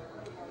opinion.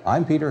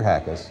 I'm Peter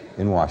Hackus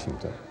in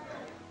Washington.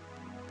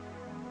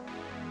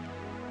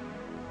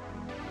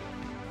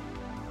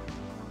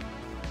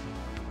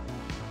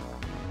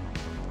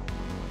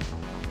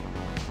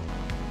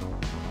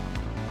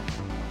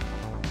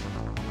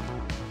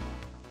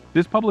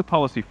 This Public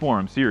Policy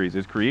Forum series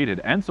is created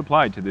and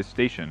supplied to this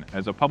station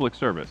as a public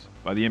service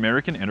by the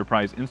American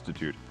Enterprise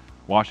Institute,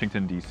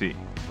 Washington, D.C.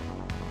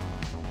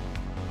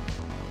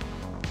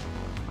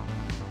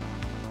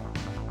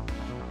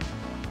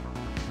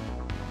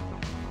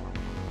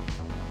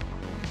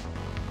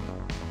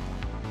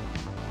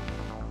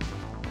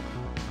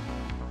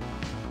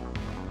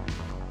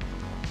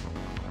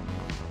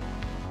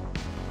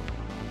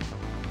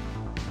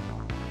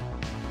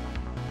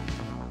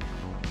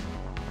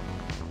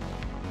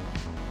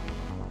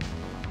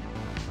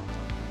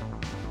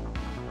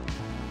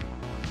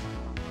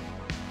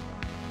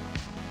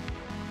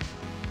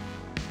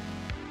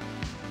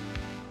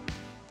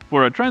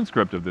 For a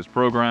transcript of this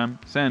program,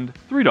 send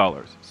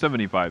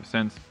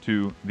 $3.75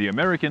 to the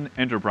American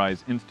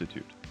Enterprise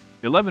Institute,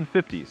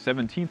 1150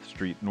 17th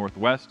Street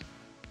Northwest,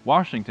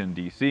 Washington,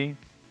 D.C.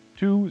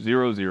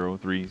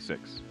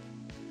 20036.